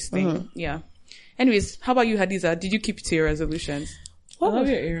back brace thing. Yeah. Anyways, how about you, Hadiza? Did you keep to your resolutions? I love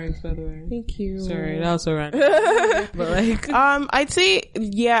your earrings, by the way. Thank you. Sorry, that was so random. But like, I'd say,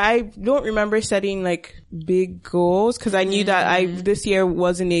 I don't remember setting like big goals because I knew that this year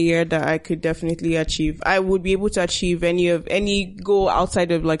wasn't a year that I could definitely achieve. I would be able to achieve any goal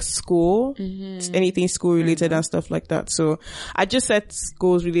outside of like school, anything school related and stuff like that. So I just set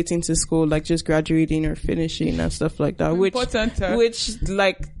goals relating to school, like just graduating or finishing and stuff like that, which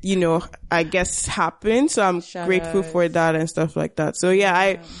like, you know, I guess happened. So I'm grateful for that and stuff like that. So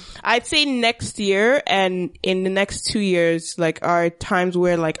yeah, I'd say next year and in the next 2 years, like, are times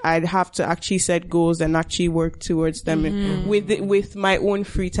where like I'd have to actually set goals and actually work towards them with my own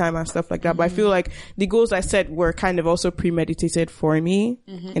free time and stuff like that. But I feel like the goals I set were kind of also premeditated for me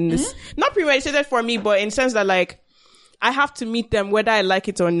in this, not premeditated for me, but in the sense that like, I have to meet them whether I like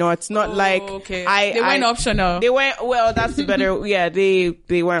it or not. It's not they weren't optional. They weren't, well, that's the better, yeah, they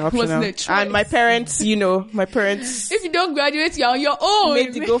weren't optional. And my parents, you know, if you don't graduate, you're on your own.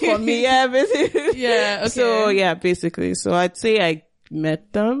 Made to go for me, yeah, basically. Yeah, okay. So, yeah, basically. So I'd say I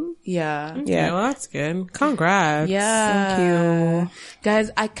met them. Yeah. Okay, yeah. Well, that's good. Congrats. Yeah. Thank you. Guys,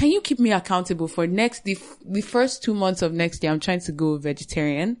 can you keep me accountable for the first 2 months of next year? I'm trying to go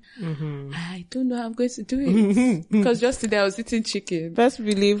vegetarian. I don't know how I'm going to do it. Because just today I was eating chicken. Best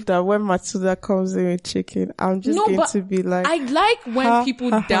believe that when Matsuda comes in with chicken, I'm just going to be like, I like when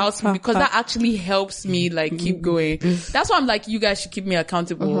people doubt me because that actually helps me like keep going. That's why I'm like, you guys should keep me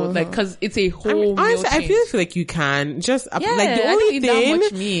accountable. Like, cause it's a whole honestly, I feel like you can just, like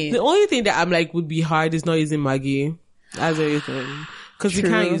the only thing that I'm like would be hard is not using Maggi as everything. Cause you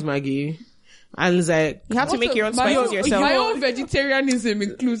can't use Maggi. And it's like, you have to make your own spices yourself. My own vegetarianism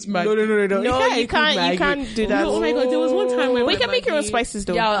includes Maggi. No, you can't do that. Oh my god, there was one time where you can make your own spices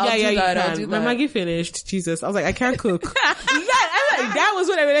though. Yeah, I'll do that. My Maggi finished. Jesus. I was like, I can't cook. That was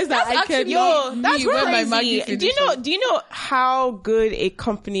when I realized that I can. That's crazy. Do you know how good a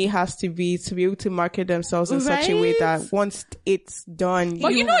company has to be able to market themselves in such a way that once it's done,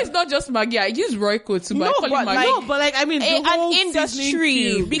 but you know it's not just Maggi. I use Royco too, but I mean the whole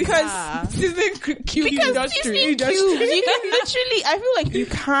industry because seasoning cube industry. You can literally, I feel like you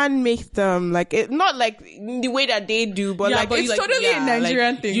can make them like not like the way that they do, but like it's totally a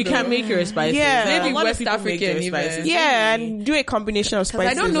Nigerian thing. You can make your spices. Yeah, maybe West African even. Yeah, and do a combination of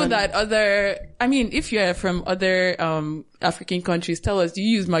spices. I don't know that if you're from other African countries, tell us, do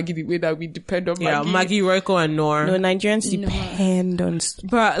you use Maggi the way that we depend on Maggi? Yeah, Maggi, Royco, and Knorr. No, Nigerians depend on...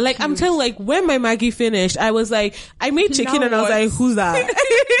 But, like, I'm telling like, when my Maggi finished, I was like, I made chicken and I was like, who's that? I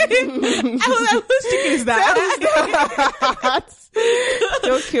was like, whose chicken is that?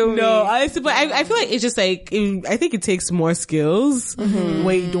 Don't kill me. No, honestly, but I feel like it's just like, I think it takes more skills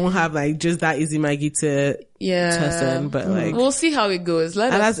where you don't have like just that easy Maggi to test in, but like we'll see how it goes.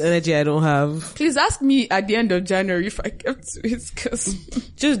 That's energy I don't have. Please ask me at the end of January if I kept it, because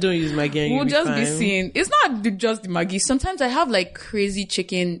just don't use Maggi and we'll just be seeing. It's not just the Maggi. Sometimes I have like crazy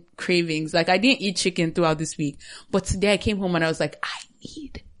chicken cravings. Like I didn't eat chicken throughout this week, but today I came home and I was like, I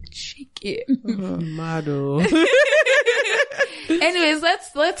need chicken. Mado. Anyways,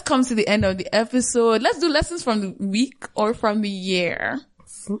 let's come to the end of the episode. Let's do lessons from the week or from the year.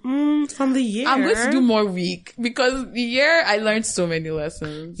 From the year. I'm going to do more week because the year I learned so many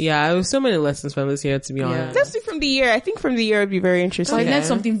lessons. Yeah, there was so many lessons from this year, to be honest. Let's do from the year. I think from the year would be very interesting. I learned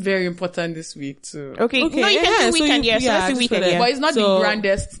something very important this week too. Okay. No, you can do weekend year. So let's do weekend year. But it's not the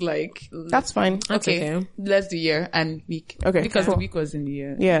grandest, like. That's fine. Okay. Let's do year and week. Okay. Because the week was in the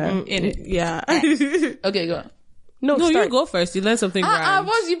year. Yeah. In it. Yeah. Okay, go on. No, you go first. You learned something grand.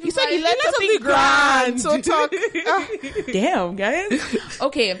 You said you learned something grand. So talk. Damn, guys.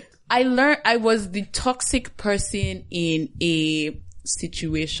 Okay. I was the toxic person in a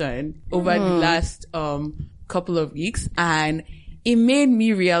situation over the last, couple of weeks, and it made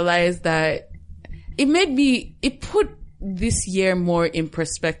me realize that it put this year more in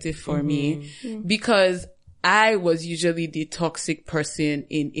perspective for me, because I was usually the toxic person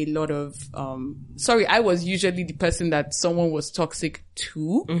in a lot of, I was usually the person that someone was toxic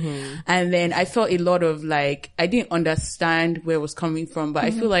to. And then I felt a lot of like, I didn't understand where it was coming from, but I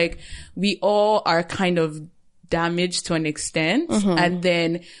feel like we all are kind of damaged to an extent. And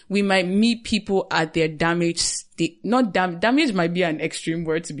then we might meet people at their damaged state. Not damage might be an extreme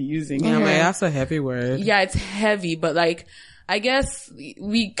word to be using. Yeah, that's a heavy word. Yeah, it's heavy, but like, I guess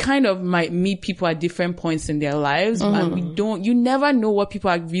we kind of might meet people at different points in their lives, and you never know what people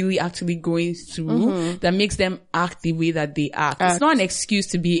are really actually going through that makes them act the way that they act. It's not an excuse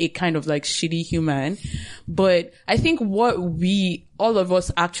to be a kind of like shitty human, but I think what all of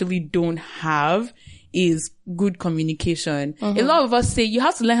us actually don't have is good communication. A lot of us say you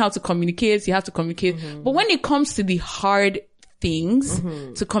have to learn how to communicate, but when it comes to the hard things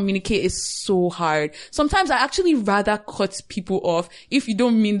to communicate is so hard. Sometimes I actually rather cut people off if you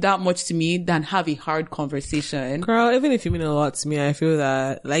don't mean that much to me than have a hard conversation. Girl, even if you mean a lot to me, I feel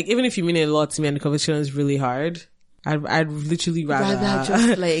that, like, even if you mean a lot to me and the conversation is really hard, I'd literally rather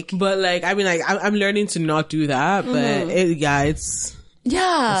just like, but like, I mean, like, I'm learning to not do that, but it's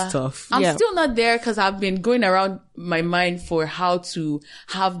tough. I'm still not there because I've been going around my mind for how to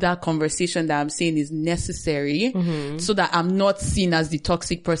have that conversation that I'm saying is necessary so that I'm not seen as the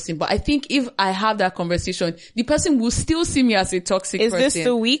toxic person. But I think if I have that conversation, the person will still see me as a toxic person. Is this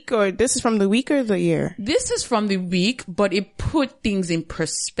the week, or this is from the week or the year? This is from the week, but it put things in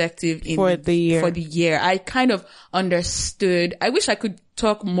perspective for the year. I kind of understood. I wish I could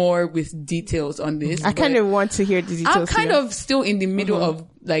talk more with details on this. I kind of want to hear the details. I'm kind of still in the middle of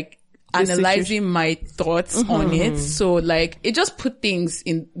like analyzing my thoughts on it. So like, it just put things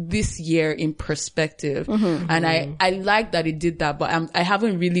in this year in perspective. And I like that it did that, but I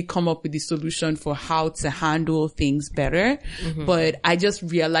haven't really come up with the solution for how to handle things better. But I just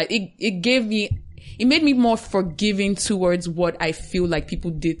realized it made me more forgiving towards what I feel like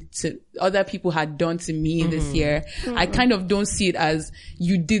people did to other people had done to me this year. I kind of don't see it as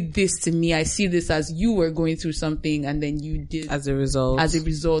you did this to me. I see this as you were going through something and then you did as a result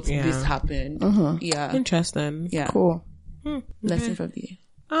this happened. Yeah. Interesting. Yeah. Cool. Lesson from the year.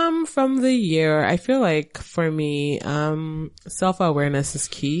 From the year, I feel like for me, self-awareness is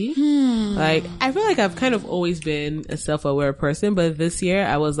key. Like, I feel like I've kind of always been a self-aware person, but this year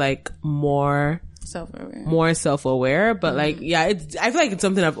I was like more self-aware, but like, I feel like it's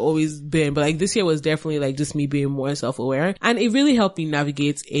something I've always been, but like this year was definitely like just me being more self-aware, and it really helped me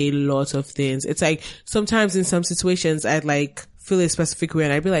navigate a lot of things. It's like sometimes in some situations I'd like feel a specific way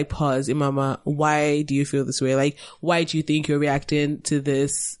and I'd be like, pause, Imama, why do you feel this way? Like, why do you think you're reacting to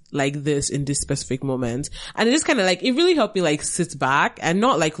this like this in this specific moment? And it just kind of like, it really helped me like sit back and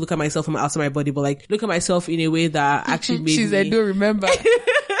not like look at myself from outside my body, but like look at myself in a way that actually made She said, don't remember.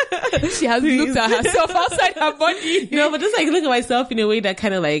 She has looked at herself outside her body. No, but just like look at myself in a way that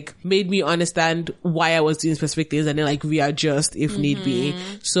kind of like made me understand why I was doing specific things and then like readjust if need be.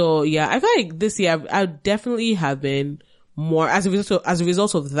 So yeah, I feel like this year I definitely have been more, as a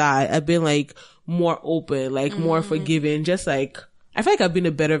result of that, I've been like more open, like more forgiving, just like, I feel like I've been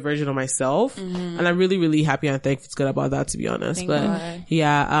a better version of myself, and I'm really, really happy and thankful to God about that, to be honest. Thank but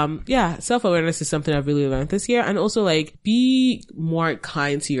God. Self-awareness is something I've really learned this year, and also like be more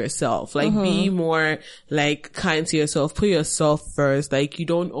kind to yourself, like be more like kind to yourself, put yourself first. Like, you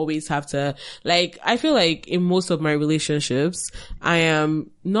don't always have to, like, I feel like in most of my relationships, I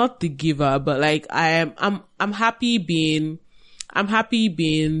am not the giver, but like I'm happy being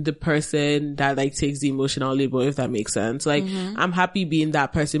the person that like takes the emotional labor, if that makes sense. Like, I'm happy being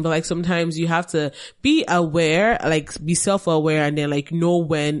that person, but like sometimes you have to be aware, like be self-aware, and then like know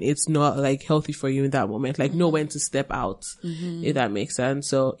when it's not like healthy for you in that moment, like know when to step out, if that makes sense.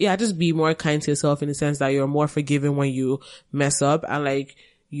 So yeah, just be more kind to yourself in the sense that you're more forgiving when you mess up, and like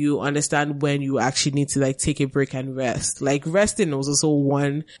you understand when you actually need to like take a break and rest. Like, resting was also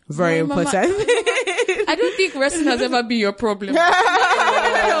one very important thing. I don't think resting has ever been your problem. No,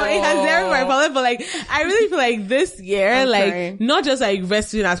 it has never been my problem, but like, I really feel like this year, like, not just like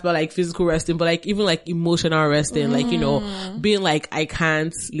resting as but like physical resting, but like even like emotional resting, like, you know, being like, I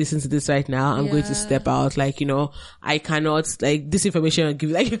can't listen to this right now, I'm going to step out, like, you know, I cannot, like, this information I'll give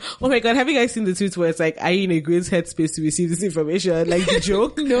you, like, oh my God, have you guys seen the tweets where it's like, are you in a great headspace to receive this information? Like, the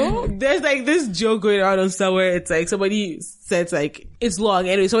joke? No. There's like this joke going around on somewhere, it's like, somebody said, like, it's long,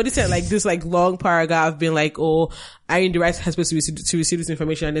 anyway, somebody said like this like long paragraph being like, oh, are you in the right headspace to receive this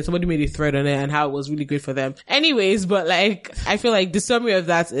information? And then somebody made a thread on it and how it was really great for them. Anyways, but like, I feel like the summary of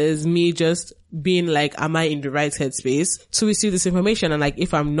that is me just being like, am I in the right headspace to receive this information? And like,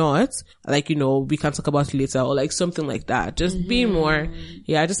 if I'm not, like, you know, we can talk about it later, or like something like that. Just be more,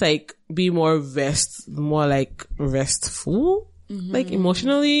 just like be more like restful. Like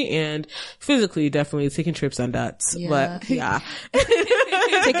emotionally and physically, definitely taking trips and that. But taking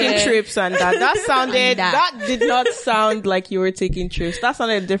trips and that. That did not sound like you were taking trips. That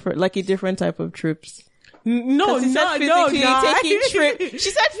sounded different, like a different type of trips. No. Taking trips.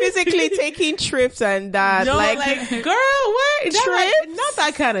 She said physically taking trips and that. No, like girl, what? Trips? Not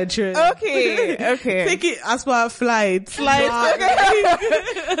that kind of trip. Okay. Take it as per flights. Okay.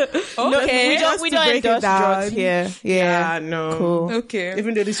 We don't endorse drugs here. Yeah. No. Cool. Okay.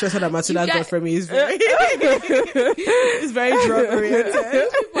 Even though this stress that Matsuda got from me is very, it's very drug oriented.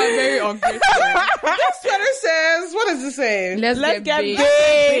 People are very ungrateful. That's what it says. What does it say? Let's get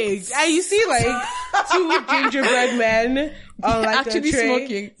big. And you see like two gingerbread men on like Actually the tray,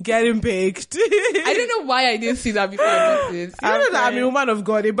 smoking. getting baked. I don't know why I didn't see that before I did this. You know that I'm a woman of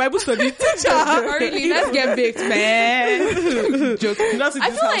God, a Bible study teacher. Really, let's get baked, man. Joke. Not in I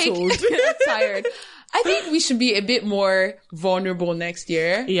this feel household. like I'm tired. I think we should be a bit more vulnerable next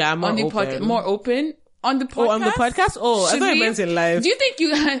year. Yeah, more on the open. More open. On the podcast? Oh, on the podcast? Oh, I Should thought you we? meant in live. Do you think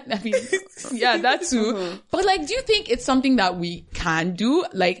you, I mean, yeah, that too. But like, do you think it's something that we can do?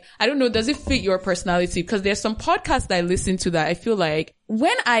 Like, I don't know, does it fit your personality? Because there's some podcasts that I listen to that I feel like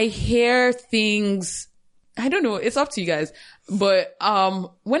when I hear things, I don't know, it's up to you guys. But,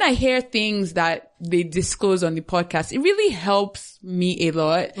 when I hear things that they disclose on the podcast, it really helps me a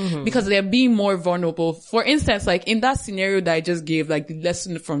lot because they're being more vulnerable. For instance, like in that scenario that I just gave, like the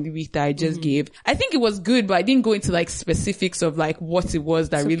lesson from the week that I just gave, I think it was good, but I didn't go into like specifics of like what it was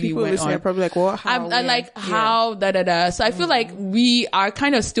that So really people went listening on. are probably like, what? How? I like how, So I feel like we are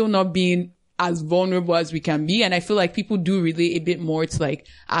kind of still not being as vulnerable as we can be. And I feel like people do relate a bit more to like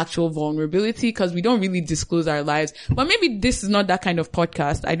actual vulnerability because we don't really disclose our lives. But maybe this is not that kind of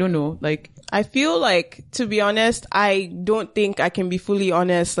podcast. I don't know. Like, I feel like, to be honest, I don't think I can be fully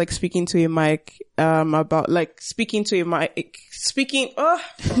honest, like speaking to a mic, about like speaking to a mic,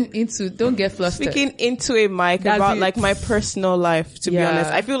 don't get flustered. speaking into a mic That's about it. like my personal life, to be Yeah. honest.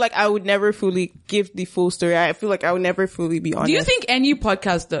 I feel like I would never fully give the full story. I feel like I would never fully be honest. Do you think any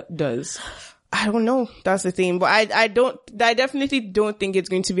podcast does? I don't know. That's the thing. But I definitely don't think it's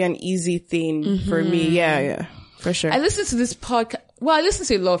going to be an easy thing for me. Yeah, for sure. I listen to this podcast. Well, I listen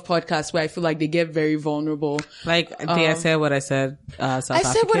to a lot of podcasts where I feel like they get very vulnerable. Like, I said what I said, South African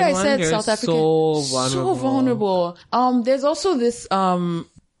I said what I said, one. South African. So vulnerable. There's also this,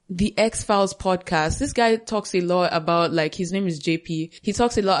 the X-Files podcast. This guy talks a lot about, like, his name is JP. He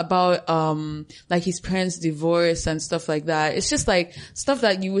talks a lot about, like his parents' divorce and stuff like that. It's just like stuff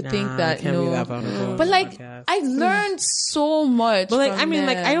that you would think that, can't be that vulnerable but like, podcast. I learned so much. But like, from I mean,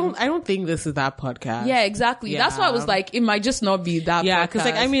 like, them. I don't think this is that podcast. Yeah, exactly. That's why I was like, it might just not be that. Yeah, because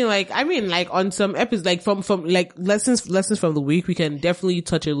like, I mean, like on some episodes, like from like lessons from the week, we can definitely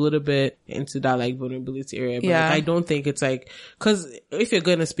touch a little bit into that like vulnerability area. But Yeah. like, I don't think it's like, cause if you're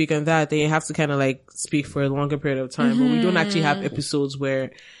gonna speak on that, then you have to kind of like speak for a longer period of time. But we don't actually have episodes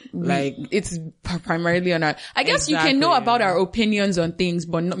where like it's primarily on our, I guess you can know about our opinions on things,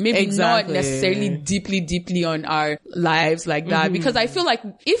 but maybe not necessarily deeply on our lives like that. Because I feel like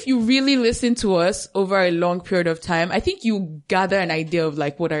if you really listen to us over a long period of time, I think you gather an idea of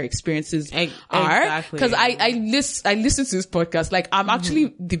like what our experiences are. Exactly. Cause I listen to this podcast. Like I'm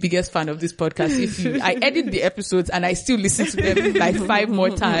actually the biggest fan of this podcast. I edit the episodes and I still listen to them like 5 more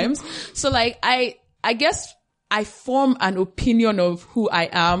times. So like I guess I form an opinion of who I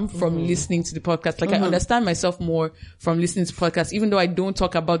am from listening to the podcast. Like I understand myself more from listening to podcasts, even though I don't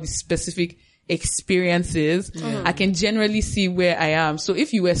talk about the specific experiences. I can generally see where I am. So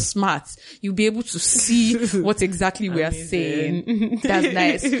if you were smart, you'll be able to see what exactly we are saying. That's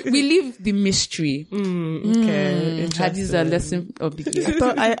nice. We leave the mystery. okay, That is a lesson of the game.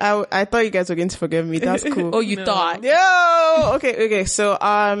 I thought you guys were going to forgive me. That's cool. Oh, you thought? Yo! Okay. So,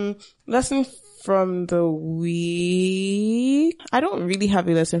 lesson from the week. I don't really have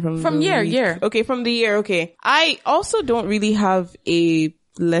a lesson from the year. Okay, from the year. Okay. I also don't really have a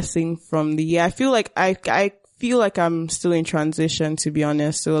lesson from the year. I feel like I feel like I'm still in transition, to be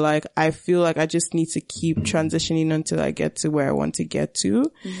honest. So like, I feel like I just need to keep transitioning until I get to where I want to get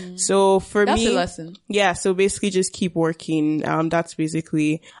to. So for me, that's a lesson. Yeah. So basically just keep working. That's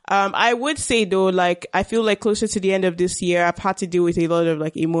basically, I would say though, like, I feel like closer to the end of this year, I've had to deal with a lot of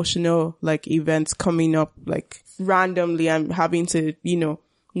like emotional, like events coming up, like randomly. I'm having to, know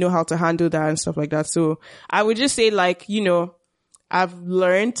how to handle that and stuff like that. So I would just say like, I've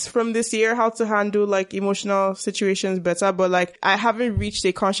learned from this year how to handle like emotional situations better, but like I haven't reached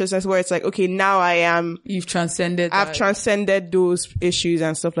a consciousness where it's like, okay, now I've transcended those issues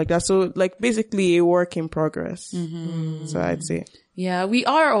and stuff like that. So like basically a work in progress. So I'd say. Yeah, we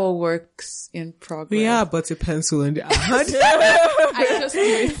are all works in progress. we are, but a pencil in the hand. I just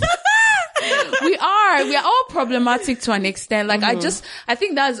we are all problematic to an extent. Like I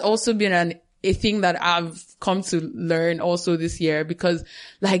think that's also been a thing that I've come to learn also this year, because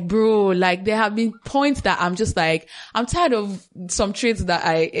like, bro, like there have been points that I'm just like, I'm tired of some traits that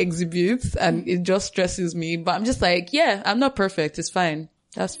I exhibit and it just stresses me, but I'm just like, yeah, I'm not perfect. It's fine.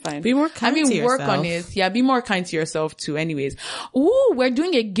 That's fine. Be more kind to yourself. Work on it. Yeah, be more kind to yourself too anyways. Ooh, we're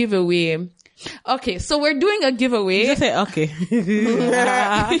doing a giveaway. Okay, so we're doing a giveaway. Just say okay. You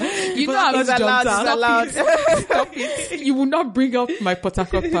know I'm allowed. Stop it. You will not bring up my Port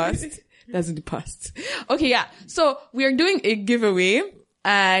Harcourt past. That's in the past. Okay, yeah. So we are doing a giveaway,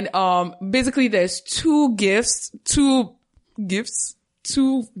 and basically there's two gifts,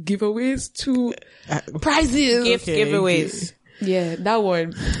 2 giveaways, 2 prizes. Gift giveaways. Yeah, that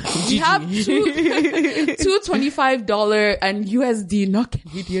one. We have two $25 and USD, not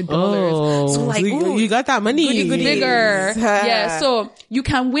Canadian dollars. So like, so you got that money. Goody. Bigger. Yeah, so you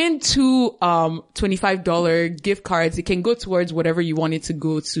can win 2 $25 gift cards. It can go towards whatever you want it to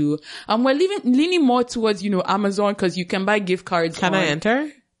go to. We're leaning more towards, Amazon, because you can buy gift cards. Can I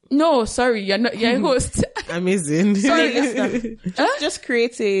enter? No, sorry, you're not. You're a host. Amazing. Sorry, Just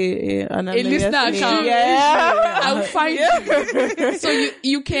create a listener account. Yeah. I'll find you. So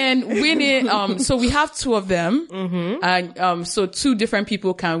you can win it. So we have 2 of them. And, so 2 different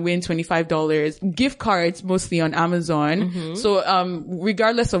people can win $25 gift cards, mostly on Amazon. So,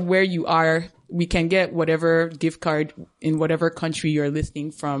 regardless of where you are, we can get whatever gift card in whatever country you're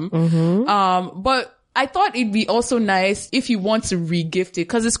listening from. But I thought it'd be also nice if you want to re-gift it,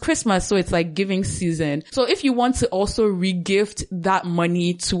 because it's Christmas, so it's like giving season. So if you want to also re-gift that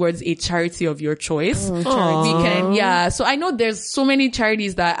money towards a charity of your choice, we can, So I know there's so many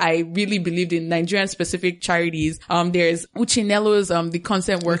charities that I really believed in, Nigerian specific charities. There's Uchinelo's, the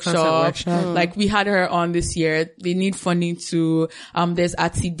Consent Workshop. Like we had her on this year. They need funding too. There's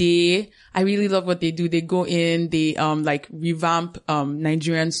Atide. I really love what they do. They go in, they, like revamp,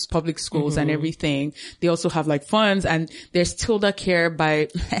 Nigerian public schools and everything. They also have like funds, and there's Tilda Care by,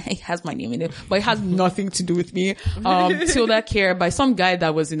 it has my name in it, but it has nothing to do with me. Tilda Care by some guy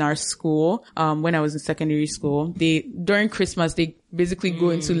that was in our school, when I was in secondary school. During Christmas, they basically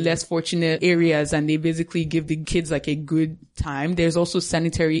go into less fortunate areas and they basically give the kids like a good time. There's also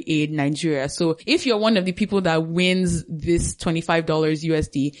Sanitary Aid Nigeria. So if you're one of the people that wins this $25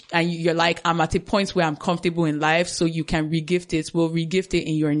 USD and you're like, I'm at a point where I'm comfortable in life, so you can regift it, we'll regift it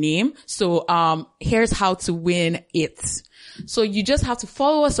in your name. So, here's how to win it. So you just have to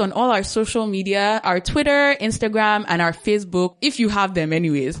follow us on all our social media, our Twitter, Instagram, and our Facebook, if you have them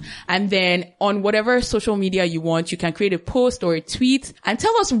anyways. And then on whatever social media you want, you can create a post or a tweet and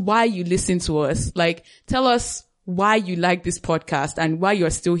tell us why you listen to us. Like, tell us why you like this podcast and why you're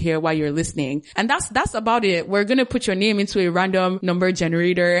still here, why you're listening. And that's about it. We're going to put your name into a random number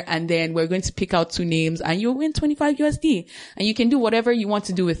generator, and then we're going to pick out 2 names and you'll win 25 USD, and you can do whatever you want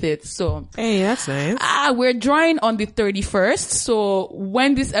to do with it. So, hey, that's nice. We're drawing on the 31st. So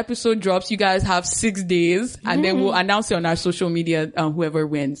when this episode drops, you guys have 6 days, and then we'll announce it on our social media, whoever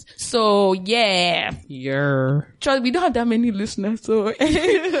wins. So yeah. Charlie, we don't have that many listeners, so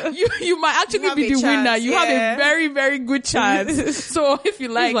you might actually be the winner. You have a very, very good chance. So if you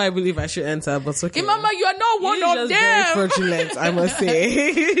like, that's why I believe I should enter, but okay. Mama, you are not one of them. Very fraudulent, I must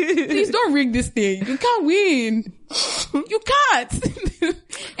say. Please don't rig this thing. You can't win. You can't.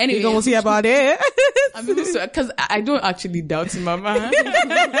 Anyway, you don't see about it. I'm because I don't actually doubt you, Mama.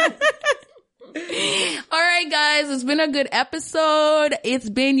 All right, guys, it's been a good episode. It's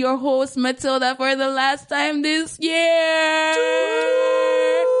been your host, Matilda, for the last time this year.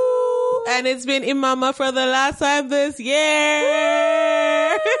 And it's been Imama for the last time this year.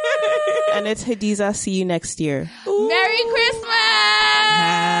 And it's Hadiza. See you next year. Merry Christmas!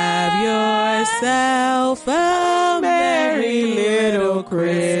 Have yourself a merry little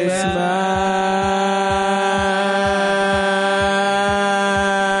Christmas.